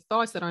down the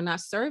thoughts that are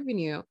not serving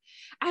you.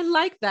 I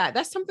like that.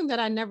 That's something that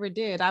I never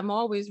did. I'm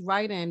always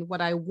writing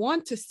what I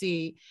want to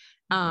see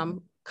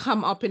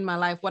come up in my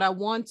life, what I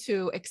want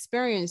to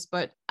experience,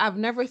 but I've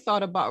never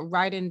thought about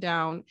writing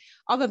down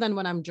other than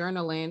when I'm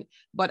journaling.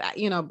 But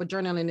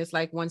journaling is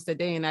like once a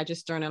day, and I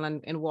just journal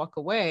and walk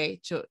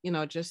away to,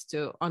 just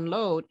to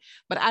unload.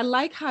 But I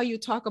like how you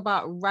talk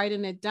about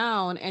writing it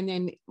down. And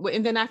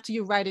then after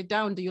you write it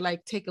down, do you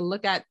like take a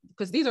look at,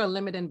 because these are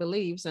limiting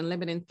beliefs and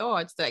limiting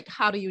thoughts, like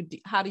how do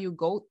you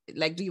go,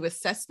 like, do you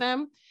assess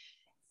them?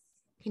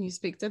 Can you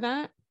speak to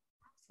that?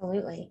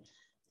 Absolutely.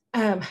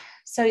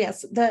 So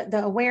yes,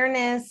 the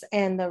awareness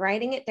and the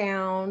writing it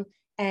down,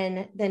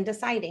 and then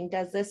deciding,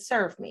 does this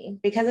serve me?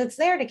 Because it's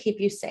there to keep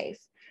you safe.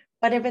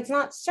 But if it's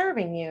not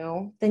serving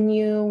you, then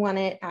you want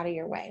it out of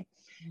your way.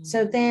 Mm-hmm.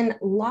 So then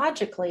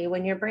logically,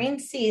 when your brain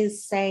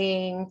sees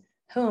saying,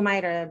 who am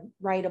I to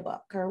write a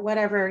book, or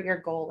whatever your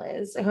goal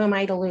is? Who am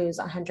I to lose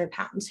 100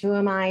 pounds? Who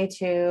am I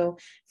to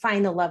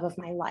find the love of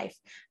my life?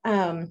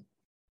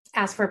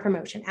 Ask for a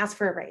promotion, ask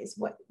for a raise,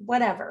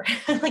 whatever.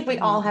 Like we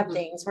all have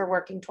things we're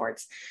working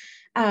towards.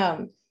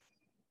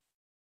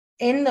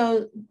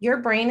 Your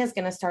brain is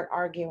going to start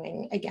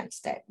arguing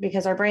against it,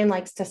 because our brain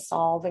likes to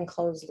solve and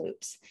close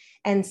loops.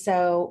 And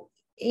so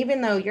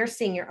even though you're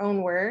seeing your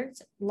own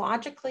words,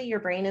 logically,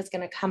 your brain is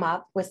going to come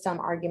up with some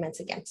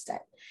arguments against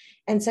it.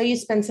 And so you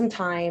spend some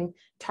time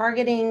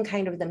targeting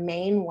kind of the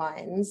main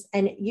ones,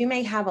 and you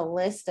may have a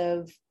list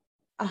of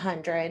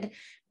 100,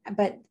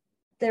 but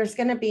there's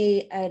going to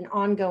be an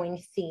ongoing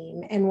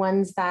theme and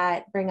ones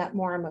that bring up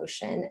more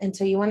emotion. And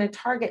so you want to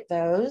target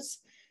those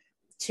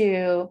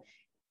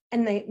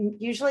and they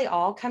usually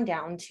all come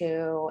down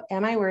to,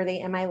 am I worthy?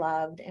 Am I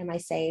loved? Am I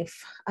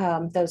safe?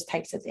 Those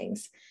types of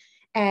things.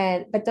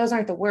 But those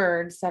aren't the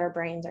words that our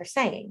brains are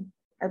saying.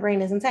 Our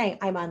brain isn't saying,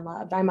 I'm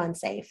unloved, I'm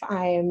unsafe,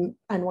 I'm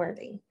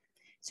unworthy.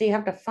 So you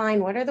have to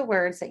find what are the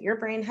words that your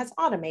brain has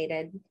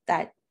automated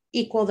that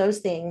equal those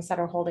things that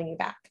are holding you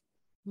back.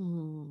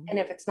 And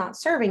if it's not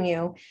serving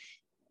you,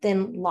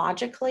 then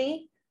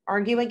logically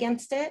argue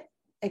against it,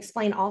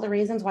 explain all the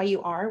reasons why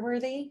you are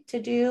worthy to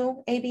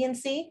do A, B, and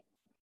C.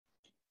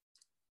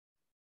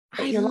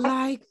 I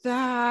like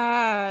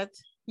that.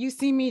 You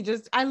see me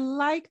I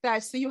like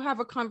that. So you have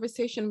a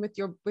conversation with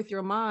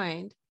your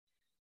mind.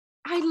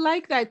 I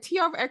like that. T.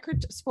 Harv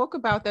Eker spoke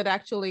about that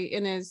actually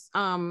in his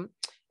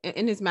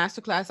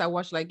masterclass I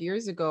watched like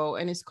years ago,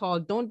 and it's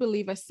called "Don't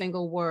Believe a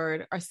Single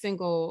Word or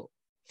Single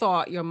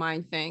Thought Your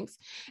Mind Thinks."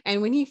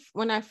 And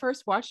when I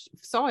first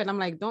saw it, I'm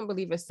like, don't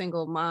believe a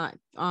single mind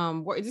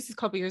word. This is a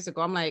couple years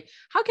ago. I'm like,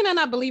 how can I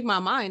not believe my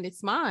mind?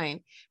 It's mine.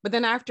 But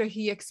then after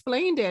he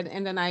explained it,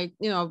 and then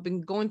I've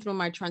been going through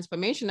my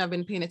transformation, I've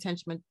been paying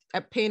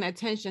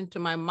attention to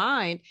my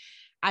mind.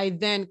 I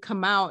then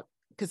come out,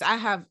 because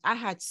I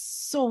had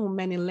so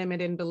many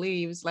limiting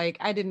beliefs. Like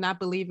I did not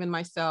believe in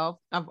myself.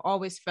 I've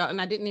always felt, and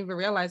I didn't even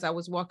realize I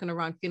was walking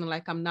around feeling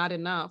like I'm not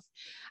enough.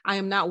 I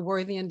am not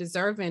worthy and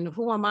deserving.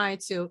 Who am I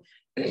to,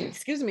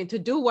 excuse me, to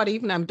do what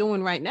even I'm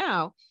doing right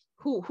now?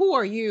 Who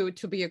are you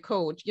to be a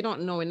coach? You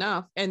don't know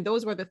enough. And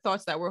those were the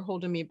thoughts that were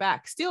holding me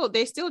back.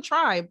 They still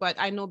try, but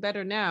I know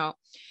better now.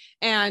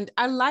 And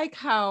I like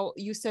how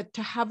you said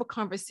to have a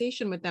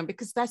conversation with them,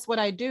 because that's what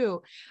I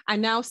do. I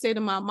now say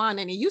to my mom,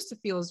 and it used to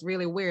feel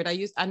really weird.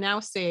 I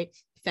now say,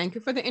 thank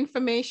you for the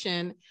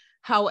information.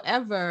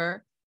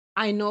 However,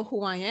 I know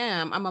who I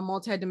am. I'm a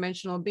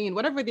multidimensional being.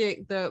 Whatever I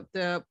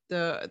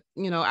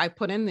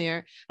put in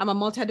there, I'm a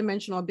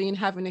multidimensional being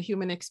having a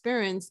human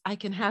experience. I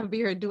can have,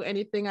 be, or do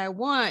anything I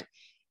want.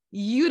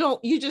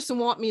 You just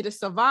want me to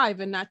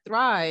survive and not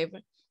thrive.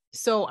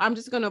 So I'm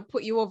just going to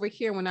put you over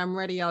here. When I'm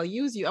ready, I'll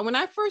use you. And when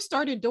I first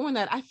started doing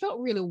that, I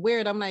felt really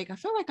weird. I'm like, I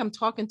feel like I'm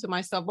talking to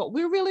myself, but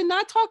we're really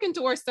not talking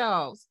to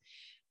ourselves.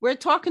 We're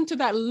talking to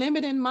that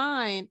limiting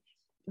mind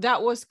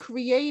that was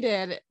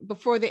created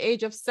before the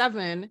age of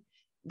 7,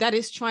 that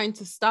is trying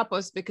to stop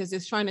us, because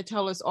it's trying to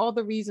tell us all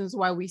the reasons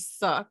why we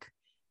suck.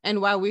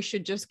 and why we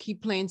should just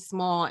keep playing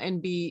small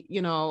and be,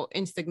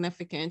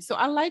 insignificant. So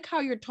I like how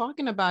you're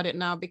talking about it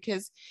now,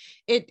 because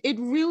it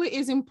really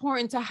is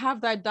important to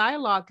have that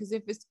dialogue, because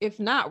if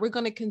not, we're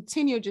going to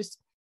continue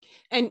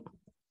and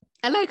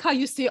I like how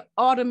you say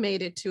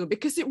automated too,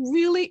 because it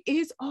really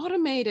is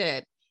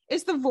automated.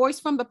 It's the voice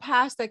from the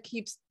past that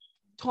keeps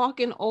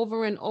talking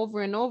over and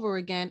over and over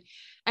again.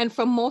 And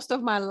for most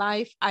of my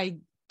life, I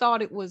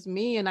thought it was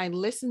me, and I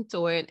listened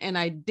to it, and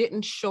I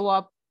didn't show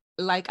up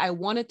like I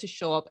wanted to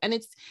show up. And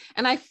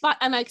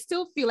I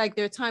still feel like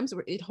there are times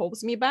where it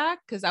holds me back,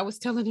 because I was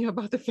telling you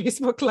about the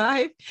Facebook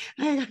Live.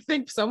 I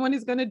think someone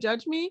is going to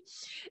judge me,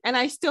 and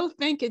I still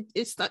think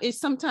it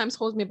sometimes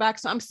holds me back.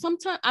 So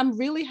I'm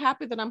really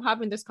happy that I'm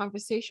having this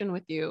conversation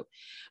with you,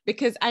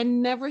 because I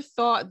never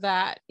thought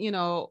that,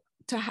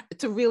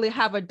 to really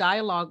have a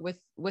dialogue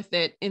with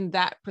it in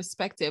that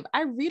perspective.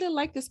 I really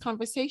like this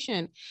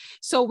conversation.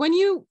 So when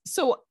you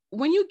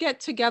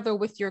get together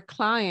with your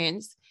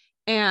clients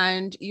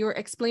and you're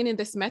explaining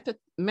this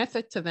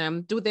method to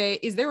them, do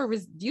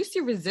you see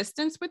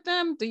resistance with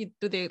them? Do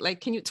they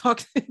like, can you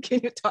talk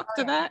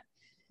to that?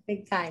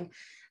 Big time.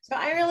 So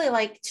I really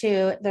like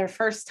to, their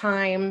first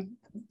time,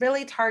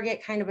 really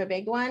target kind of a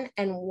big one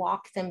and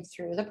walk them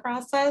through the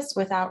process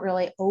without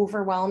really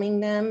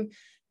overwhelming them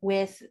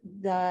with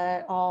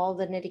all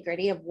the nitty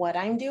gritty of what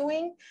I'm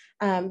doing.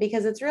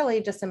 Because it's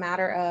really just a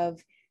matter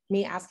of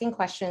me asking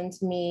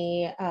questions,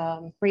 me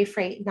not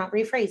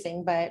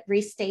rephrasing, but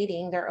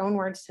restating their own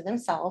words to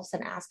themselves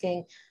and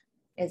asking,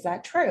 is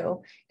that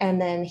true? And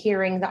then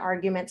hearing the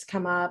arguments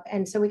come up.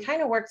 And so we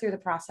kind of work through the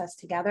process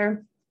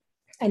together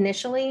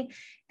initially.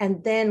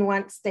 And then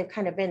once they've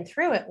kind of been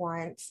through it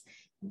once,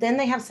 then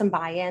they have some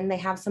buy-in, they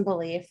have some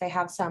belief, they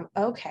have some,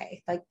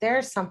 okay, like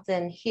there's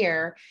something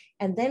here.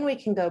 And then we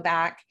can go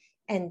back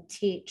and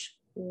teach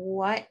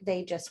what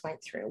they just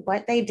went through,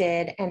 what they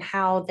did, and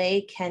how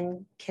they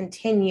can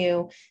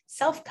continue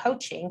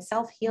self-coaching,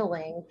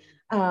 self-healing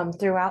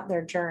throughout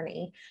their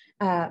journey.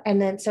 And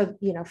then, so,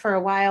 for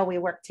a while we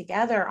work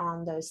together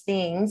on those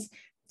things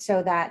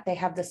so that they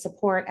have the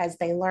support as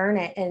they learn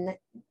it. And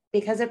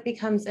because it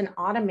becomes an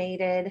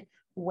automated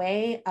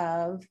way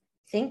of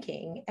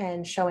thinking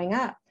and showing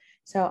up.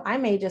 So I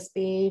may just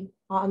be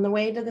on the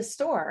way to the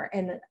store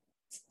and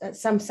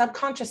some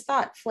subconscious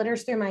thought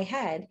flitters through my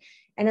head.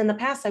 And in the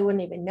past, I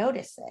wouldn't even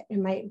notice it. It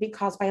might be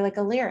caused by like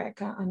a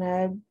lyric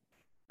on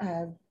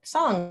a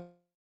song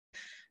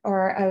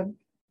or a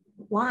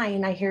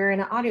line I hear in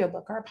an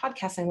audiobook or a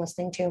podcast I'm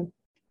listening to.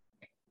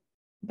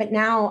 But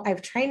now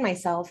I've trained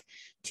myself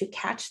to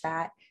catch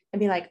that and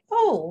be like,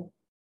 oh,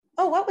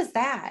 what was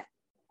that?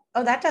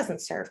 Oh, that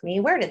doesn't serve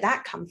me. Where did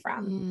that come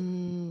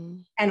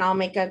from? And I'll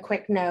make a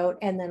quick note,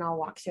 and then I'll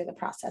walk through the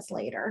process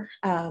later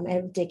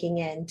of digging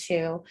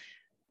into,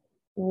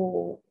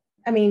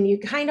 you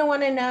kind of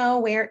want to know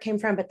where it came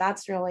from, but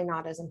that's really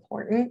not as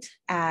important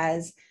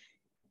as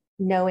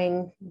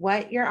knowing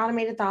what your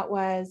automated thought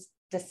was,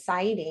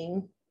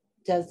 deciding,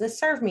 does this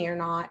serve me or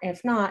not?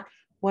 If not,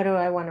 what do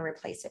I want to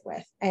replace it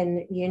with?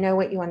 And you know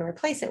what you want to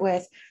replace it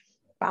with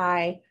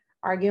by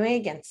arguing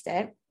against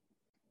it.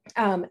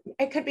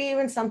 It could be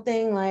even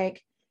something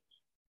like,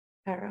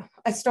 I don't know,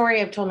 a story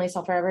I've told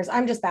myself forever is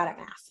I'm just bad at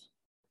math.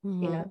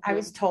 Mm-hmm. I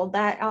was told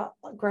that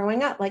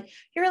growing up, like,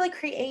 you're really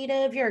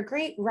creative, you're a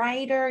great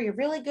writer, you're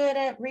really good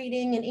at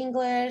reading in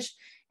English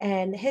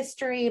and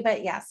history,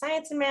 but yeah,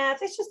 science and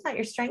math, it's just not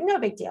your strength. No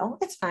big deal.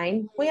 It's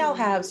fine. We all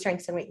have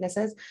strengths and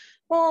weaknesses.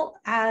 Well,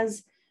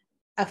 as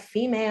a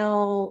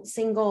female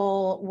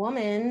single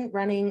woman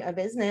running a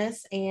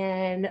business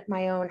and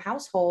my own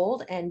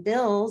household and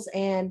bills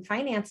and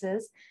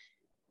finances,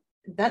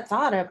 that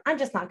thought of, I'm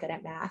just not good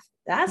at math,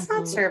 that's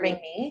not serving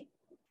me,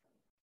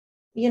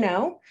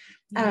 so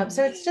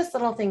it's just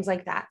little things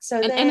like that.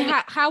 So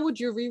how would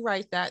you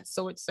rewrite that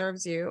so it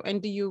serves you?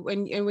 And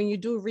when you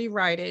do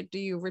rewrite it, do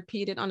you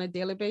repeat it on a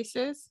daily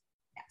basis?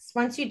 Yes.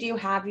 Once you do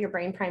have your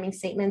brain priming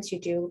statements, you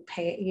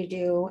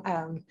do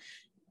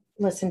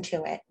listen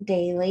to it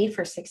daily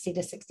for 60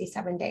 to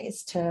 67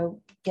 days to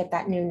get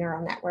that new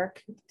neural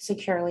network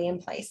securely in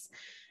place.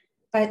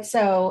 But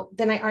so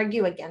then I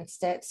argue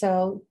against it.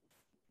 So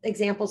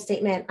example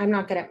statement, I'm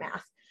not good at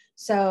math.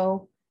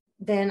 So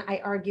then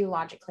I argue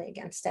logically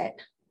against it.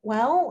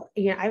 Well,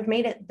 I've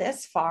made it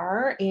this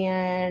far,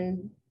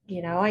 and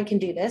I can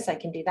do this, I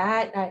can do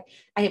that.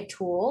 I have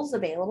tools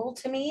available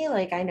to me.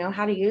 Like, I know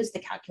how to use the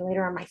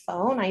calculator on my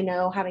phone. I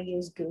know how to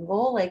use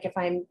Google. Like, if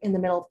I'm in the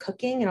middle of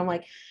cooking and I'm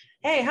like,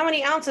 hey, how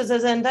many ounces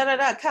is in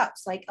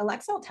cups? Like,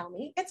 Alexa will tell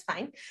me. It's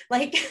fine.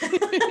 Like,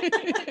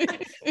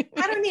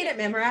 I don't need it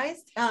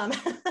memorized. So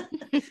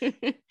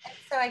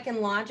I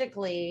can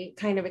logically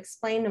kind of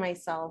explain to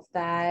myself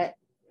that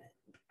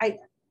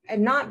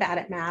I'm not bad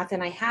at math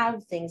and I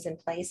have things in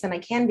place and I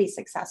can be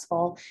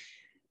successful,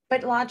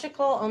 but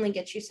logical only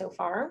gets you so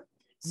far.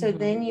 So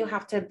then you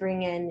have to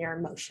bring in your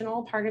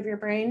emotional part of your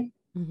brain.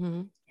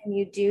 And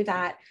you do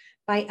that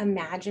by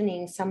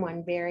imagining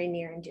someone very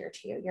near and dear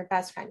to you, your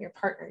best friend, your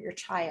partner, your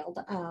child.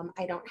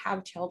 I don't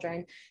have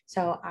children,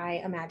 so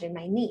I imagine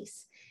my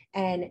niece.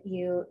 and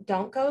you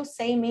don't go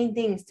say mean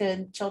things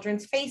to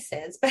children's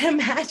faces, but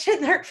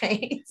imagine their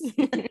face.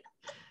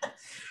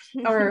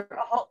 Or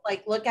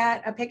like look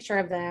at a picture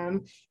of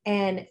them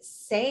and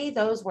say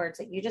those words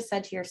that you just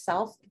said to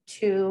yourself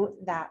to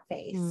that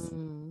face.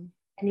 And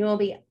you will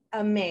be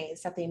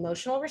amazed at the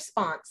emotional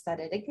response that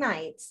it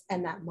ignites,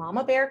 and that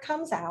mama bear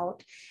comes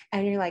out,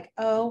 and you're like,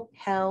 oh,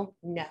 hell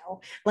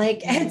no.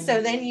 Like, and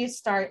so then you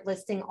start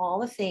listing all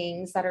the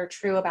things that are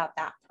true about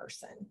that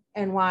person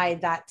and why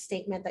that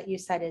statement that you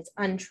said is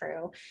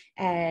untrue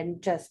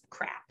and just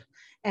crap.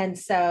 And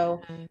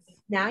so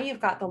now you've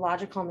got the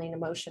logical and the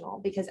emotional,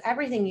 because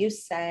everything you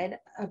said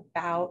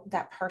about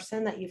that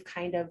person that you've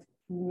kind of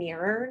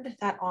mirrored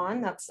that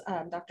on, that's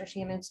Dr.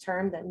 Shannon's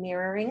term, the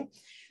mirroring,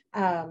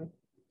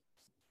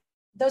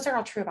 those are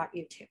all true about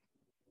you too.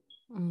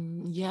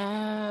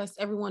 Yes,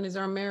 everyone is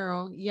our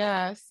mirror.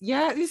 Yes,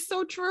 it's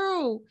so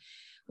true.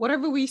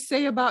 Whatever we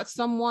say about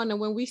someone, and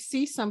when we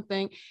see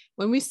something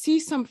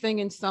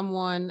in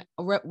someone,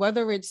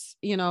 whether it's,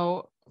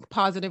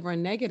 positive or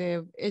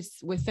negative,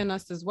 it's within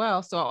us as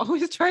well. So I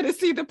always try to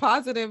see the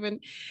positive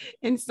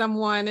in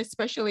someone,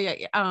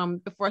 especially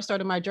before I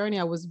started my journey,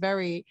 I was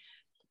very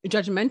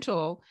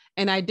judgmental,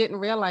 and I didn't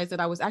realize that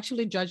I was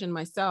actually judging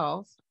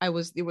myself.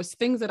 There was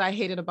things that I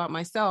hated about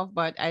myself,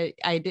 but I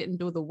didn't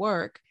do the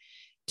work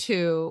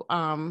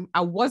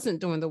I wasn't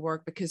doing the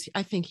work, because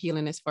I think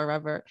healing is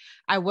forever.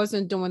 I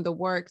wasn't doing the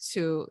work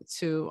to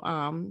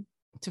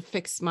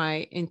fix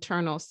my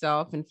internal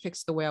self and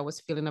fix the way I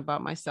was feeling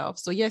about myself.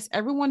 So yes,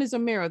 everyone is a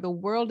mirror. The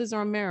world is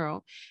our mirror.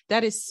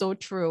 That is so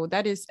true.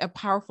 That is a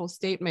powerful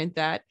statement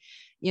that,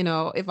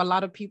 if a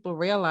lot of people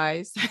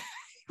realize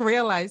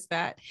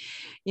that,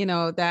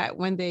 that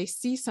when they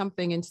see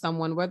something in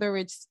someone, whether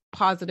it's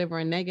positive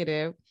or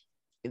negative,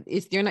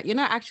 you're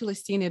not actually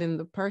seeing it in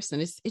the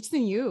person. It's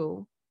in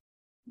you.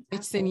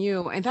 It's in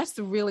you. And that's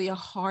really a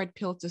hard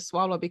pill to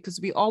swallow, because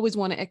we always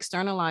want to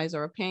externalize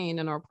our pain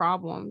and our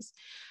problems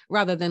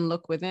rather than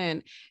look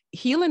within.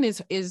 Healing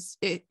is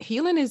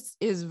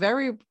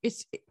very,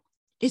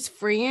 it's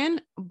freeing,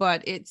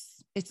 but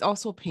it's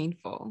also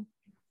painful.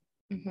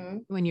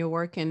 When you're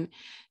working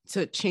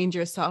to change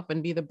yourself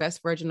and be the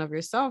best version of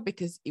yourself,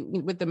 because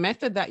with the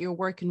method that you're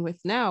working with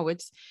now,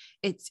 it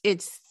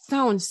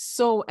sounds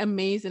so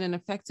amazing and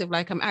effective.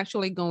 Like, I'm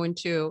actually going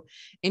to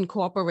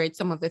incorporate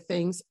some of the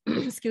things,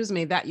 excuse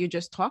me, that you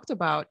just talked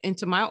about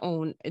into my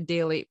own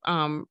daily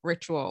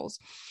rituals.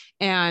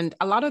 And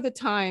a lot of the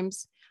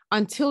times,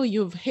 until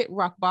you've hit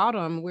rock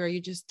bottom where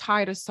you're just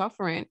tired of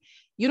suffering,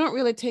 you don't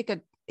really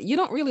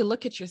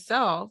look at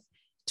yourself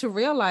to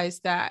realize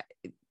that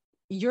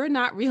you're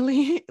not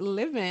really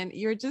living,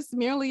 you're just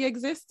merely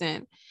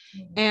existing.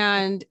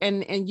 And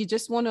you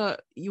just want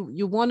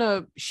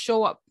to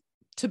show up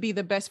to be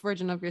the best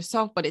version of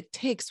yourself, but it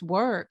takes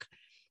work.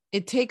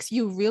 It takes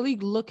you really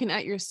looking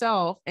at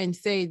yourself and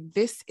say,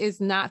 this is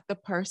not the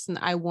person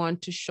I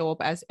want to show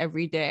up as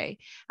every day.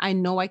 I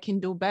know I can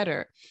do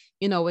better.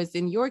 As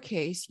in your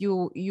case,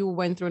 you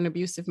went through an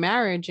abusive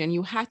marriage, and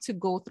you had to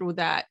go through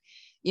that,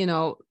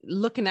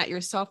 looking at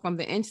yourself from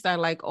the inside,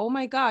 like, oh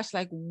my gosh,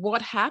 like,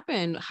 what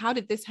happened? How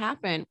did this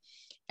happen?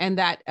 And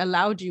that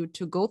allowed you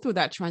to go through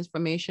that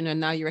transformation. And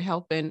now you're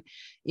helping,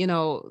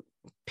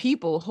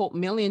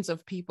 millions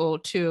of people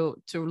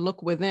to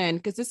look within,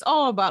 because it's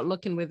all about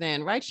looking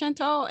within, right,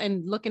 Chantal?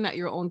 And looking at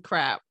your own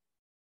crap.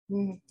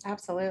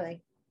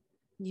 Absolutely.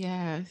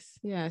 Yes.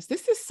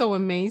 This is so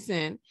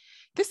amazing.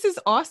 This is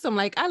awesome.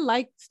 Like, I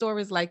like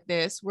stories like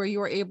this, where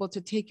you're able to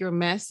take your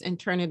mess and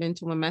turn it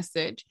into a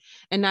message,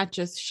 and not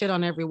just shit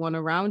on everyone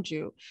around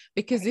you.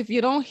 Because if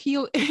you don't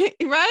heal,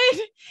 right?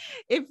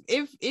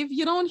 If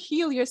you don't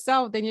heal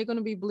yourself, then you're going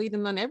to be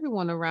bleeding on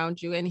everyone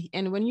around you.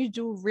 And when you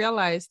do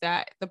realize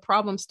that the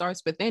problem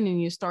starts within,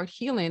 and you start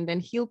healing, then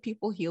heal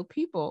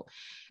people.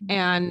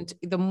 And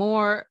the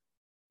more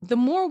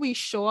we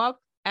show up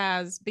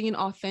as being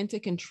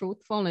authentic and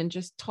truthful, and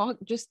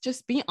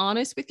just be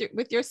honest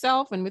with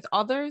yourself and with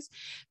others,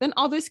 then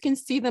others can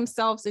see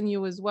themselves in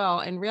you as well,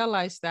 and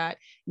realize that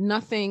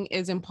nothing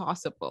is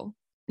impossible.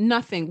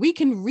 Nothing. We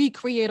can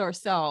recreate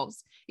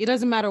ourselves. It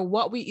doesn't matter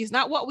it's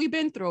not what we've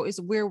been through, is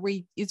where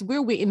we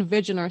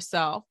envision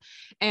ourselves.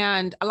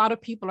 And a lot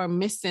of people are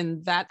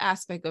missing that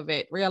aspect of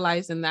it,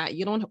 realizing that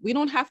we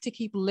don't have to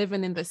keep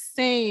living in the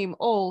same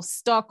old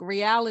stuck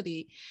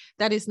reality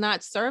that is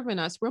not serving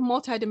us. We're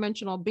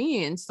multidimensional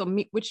beings.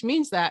 Which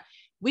means that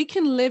we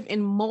can live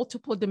in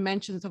multiple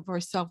dimensions of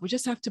ourselves. We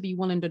just have to be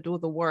willing to do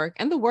the work.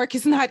 And the work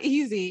is not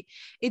easy.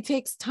 It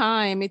takes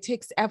time. It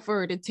takes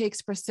effort. It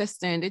takes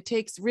persistence. It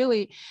takes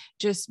really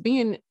just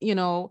being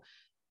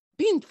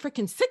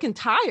freaking sick and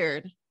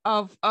tired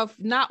of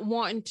not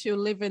wanting to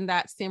live in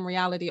that same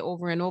reality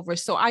over and over.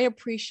 So I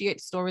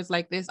appreciate stories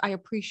like this. I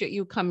appreciate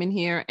you coming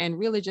here and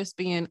really just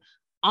being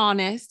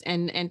honest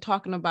and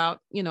talking about,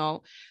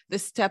 the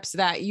steps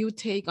that you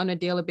take on a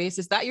daily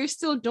basis, that you're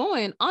still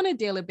doing on a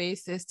daily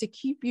basis, to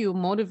keep you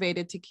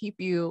motivated, to keep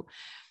you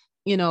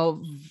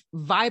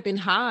vibing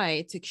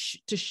high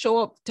to show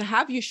up, to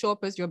have you show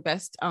up as your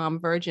best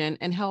version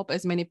and help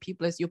as many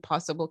people as you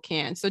possible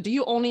can. So do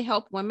you only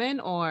help women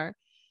or?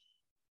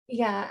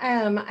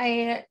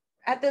 Yeah,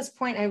 at this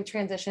point I've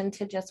transitioned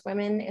to just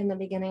women. In the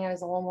beginning, I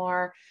was a little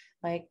more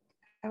like,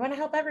 I want to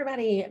help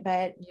everybody,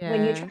 but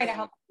when you try to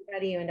help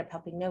everybody, you end up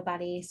helping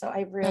nobody. So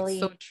That's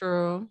so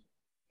true.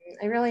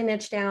 I really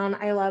niche down.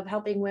 I love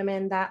helping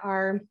women that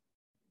are,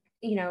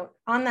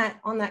 on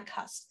that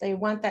cusp. They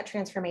want that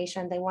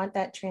transformation. They want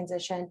that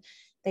transition.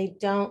 They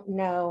don't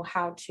know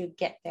how to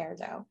get there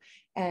though.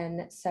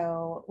 And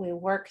so we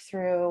work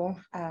through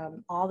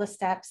all the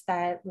steps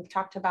that we've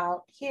talked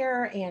about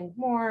here and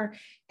more,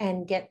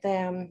 and get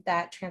them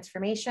that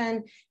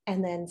transformation,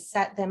 and then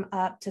set them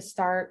up to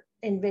start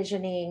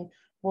envisioning,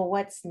 well,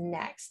 what's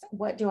next?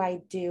 What do I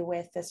do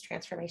with this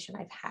transformation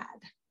I've had?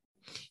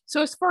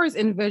 So as far as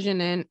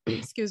envisioning,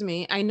 excuse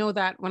me, I know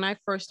that when I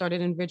first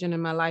started envisioning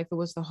my life, it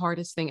was the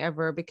hardest thing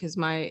ever, because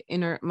my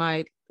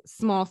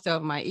small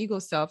self, my ego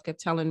self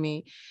kept telling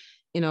me,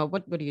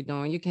 what are you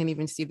doing? You can't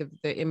even see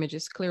the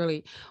images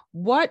clearly.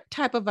 What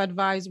type of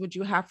advice would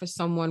you have for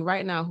someone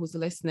right now who's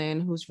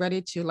listening, who's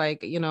ready to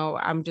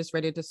I'm just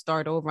ready to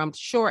start over? I'm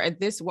sure at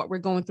this, what we're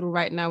going through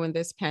right now in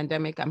this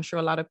pandemic, I'm sure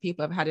a lot of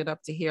people have had it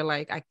up to here,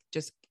 like, I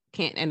just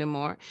can't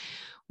anymore.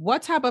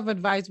 What type of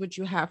advice would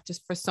you have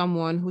just for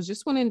someone who's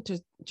just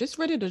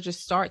ready to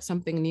just start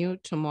something new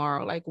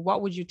tomorrow? Like,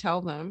 what would you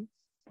tell them?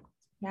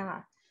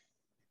 Yeah.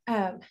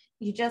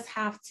 You just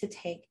have to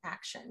take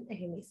action. It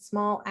can be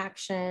small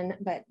action,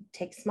 but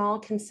take small,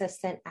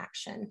 consistent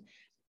action.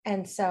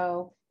 And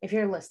so if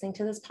you're listening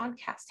to this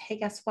podcast, hey,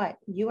 guess what?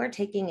 You are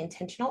taking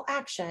intentional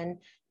action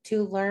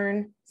to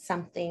learn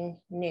something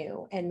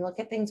new and look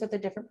at things with a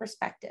different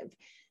perspective.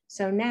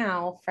 So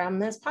now from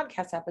this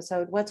podcast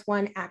episode, what's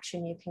one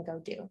action you can go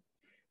do?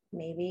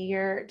 Maybe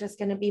you're just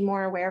going to be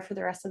more aware for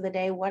the rest of the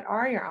day. What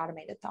are your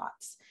automated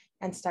thoughts?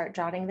 And start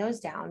jotting those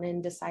down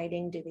and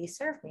deciding, do these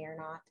serve me or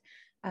not?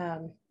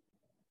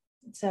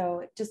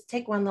 So just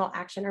take one little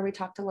action. Or we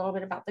talked a little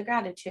bit about the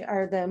gratitude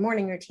or the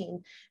morning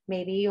routine.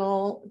 Maybe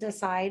you'll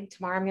decide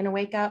tomorrow I'm going to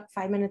wake up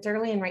 5 minutes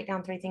early and write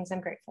down 3 things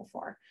I'm grateful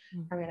for.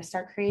 I'm going to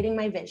start creating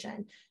my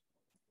vision.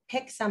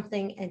 Pick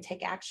something and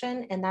take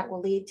action, and that will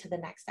lead to the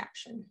next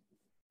action.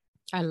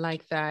 I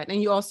like that.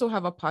 And you also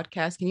have a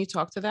podcast. Can you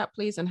talk to that,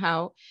 please? And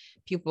how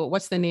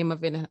what's the name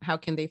of it, and how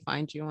can they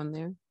find you on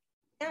there?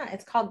 Yeah,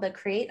 it's called the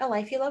Create a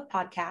Life You Love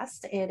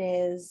podcast. It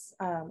is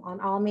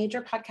on all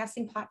major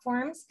podcasting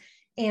platforms.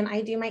 And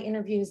I do my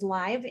interviews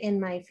live in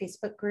my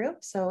Facebook group.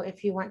 So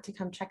if you want to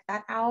come check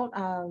that out,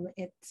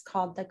 it's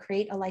called the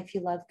Create a Life You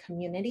Love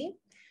community.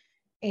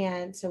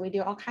 And so we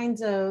do all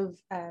kinds of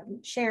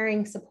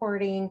sharing,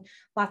 supporting,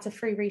 lots of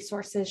free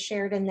resources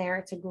shared in there.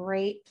 It's a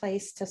great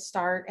place to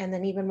start. And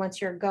then even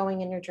once you're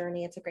going in your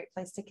journey, it's a great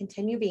place to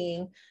continue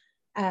being.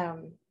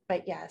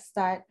 But yes,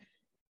 that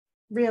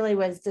really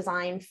was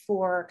designed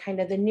for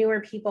kind of the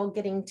newer people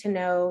getting to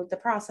know the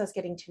process,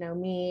 getting to know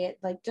me,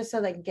 like just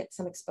so they can get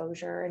some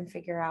exposure and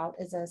figure out,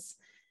 is this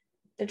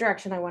the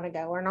direction I want to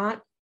go or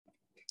not?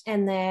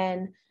 And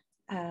then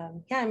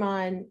I'm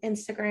on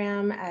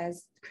Instagram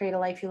as Create a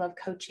Life You Love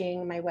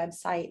Coaching. My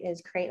website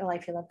is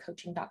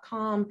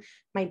createalifeyoulovecoaching.com.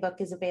 My book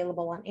is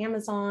available on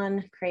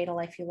Amazon, Create a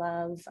Life You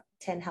Love,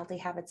 10 Healthy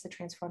Habits to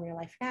Transform Your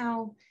Life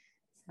Now.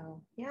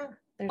 So yeah,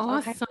 there's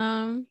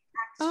awesome.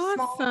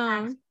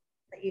 Awesome.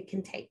 That you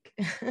can take.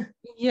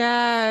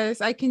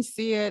 Yes, I can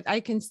see it. I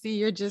can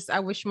see I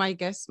wish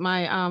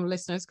my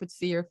listeners could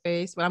see your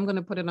face, but I'm going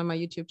to put it on my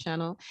YouTube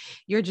channel.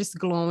 You're just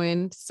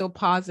glowing, so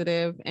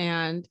positive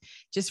and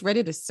just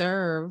ready to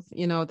serve.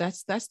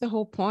 That's the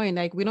whole point.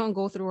 Like, we don't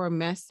go through a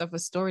mess of a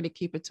story to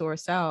keep it to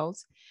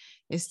ourselves.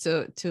 Is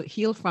to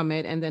heal from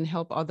it and then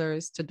help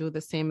others to do the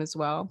same as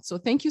well. So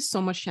thank you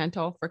so much,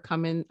 Chantal, for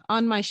coming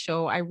on my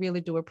show. I really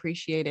do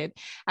appreciate it.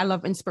 I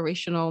love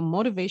inspirational,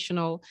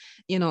 motivational,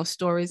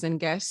 stories and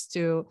guests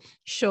to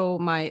show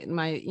my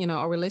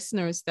our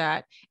listeners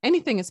that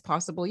anything is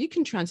possible. You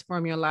can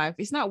transform your life.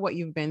 It's not what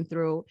you've been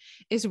through,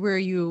 it's where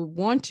you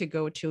want to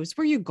go to. It's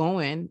where you're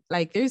going.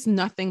 Like, there's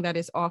nothing that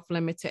is off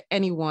limit to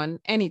anyone.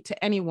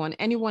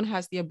 Anyone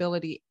has the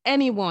ability.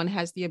 Anyone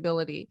has the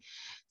ability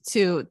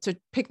to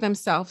pick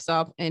themselves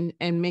up and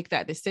make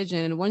that decision.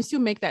 And once you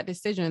make that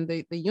decision,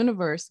 the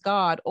universe,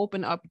 God,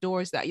 open up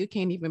doors that you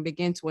can't even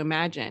begin to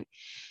imagine.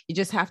 You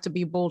just have to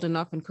be bold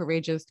enough and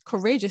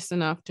courageous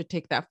enough to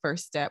take that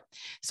first step.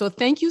 So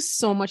thank you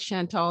so much,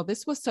 Chantal.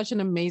 This was such an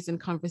amazing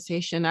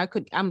conversation.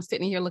 I'm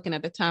sitting here looking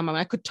at the time.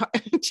 I could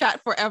chat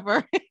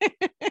forever.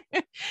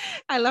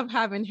 I love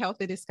having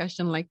healthy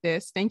discussion like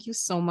this. Thank you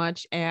so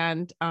much.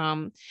 And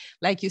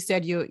like you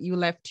said, you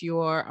left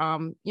your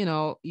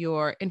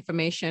your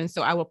information,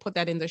 so I will put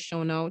that in the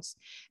show notes.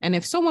 And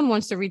if someone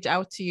wants to reach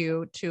out to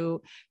you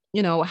to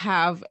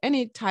have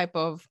any type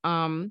of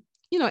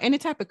any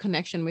type of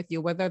connection with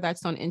you, whether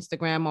that's on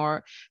Instagram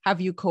or have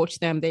you coach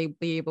them, they'd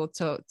be able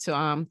to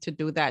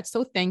do that.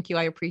 So thank you.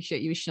 I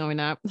appreciate you showing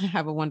up.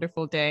 Have a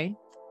wonderful day.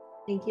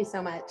 Thank you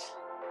so much.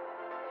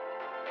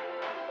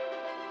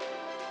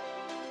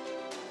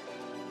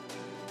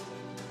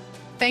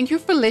 Thank you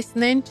for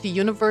listening to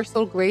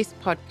Universal Grace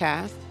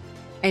Podcast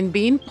and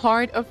being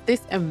part of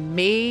this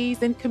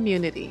amazing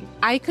community.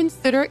 I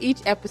consider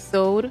each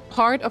episode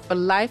part of a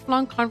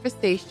lifelong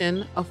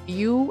conversation of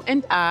you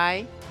and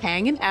I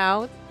hanging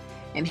out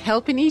and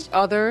helping each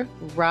other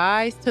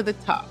rise to the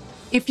top.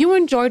 If you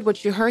enjoyed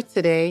what you heard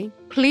today,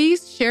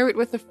 please share it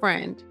with a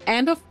friend.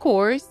 And of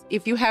course,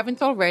 if you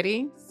haven't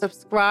already,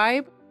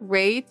 subscribe,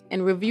 rate,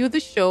 and review the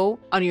show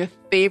on your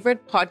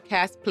favorite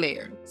podcast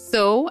player.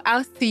 So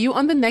I'll see you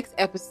on the next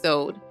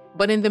episode.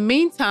 But in the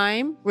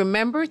meantime,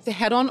 remember to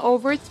head on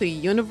over to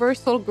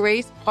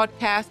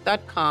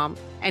universalgracepodcast.com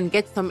and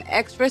get some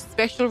extra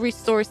special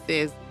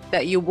resources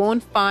that you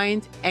won't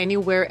find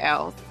anywhere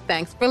else.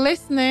 Thanks for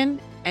listening,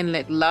 and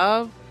let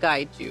love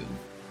guide you.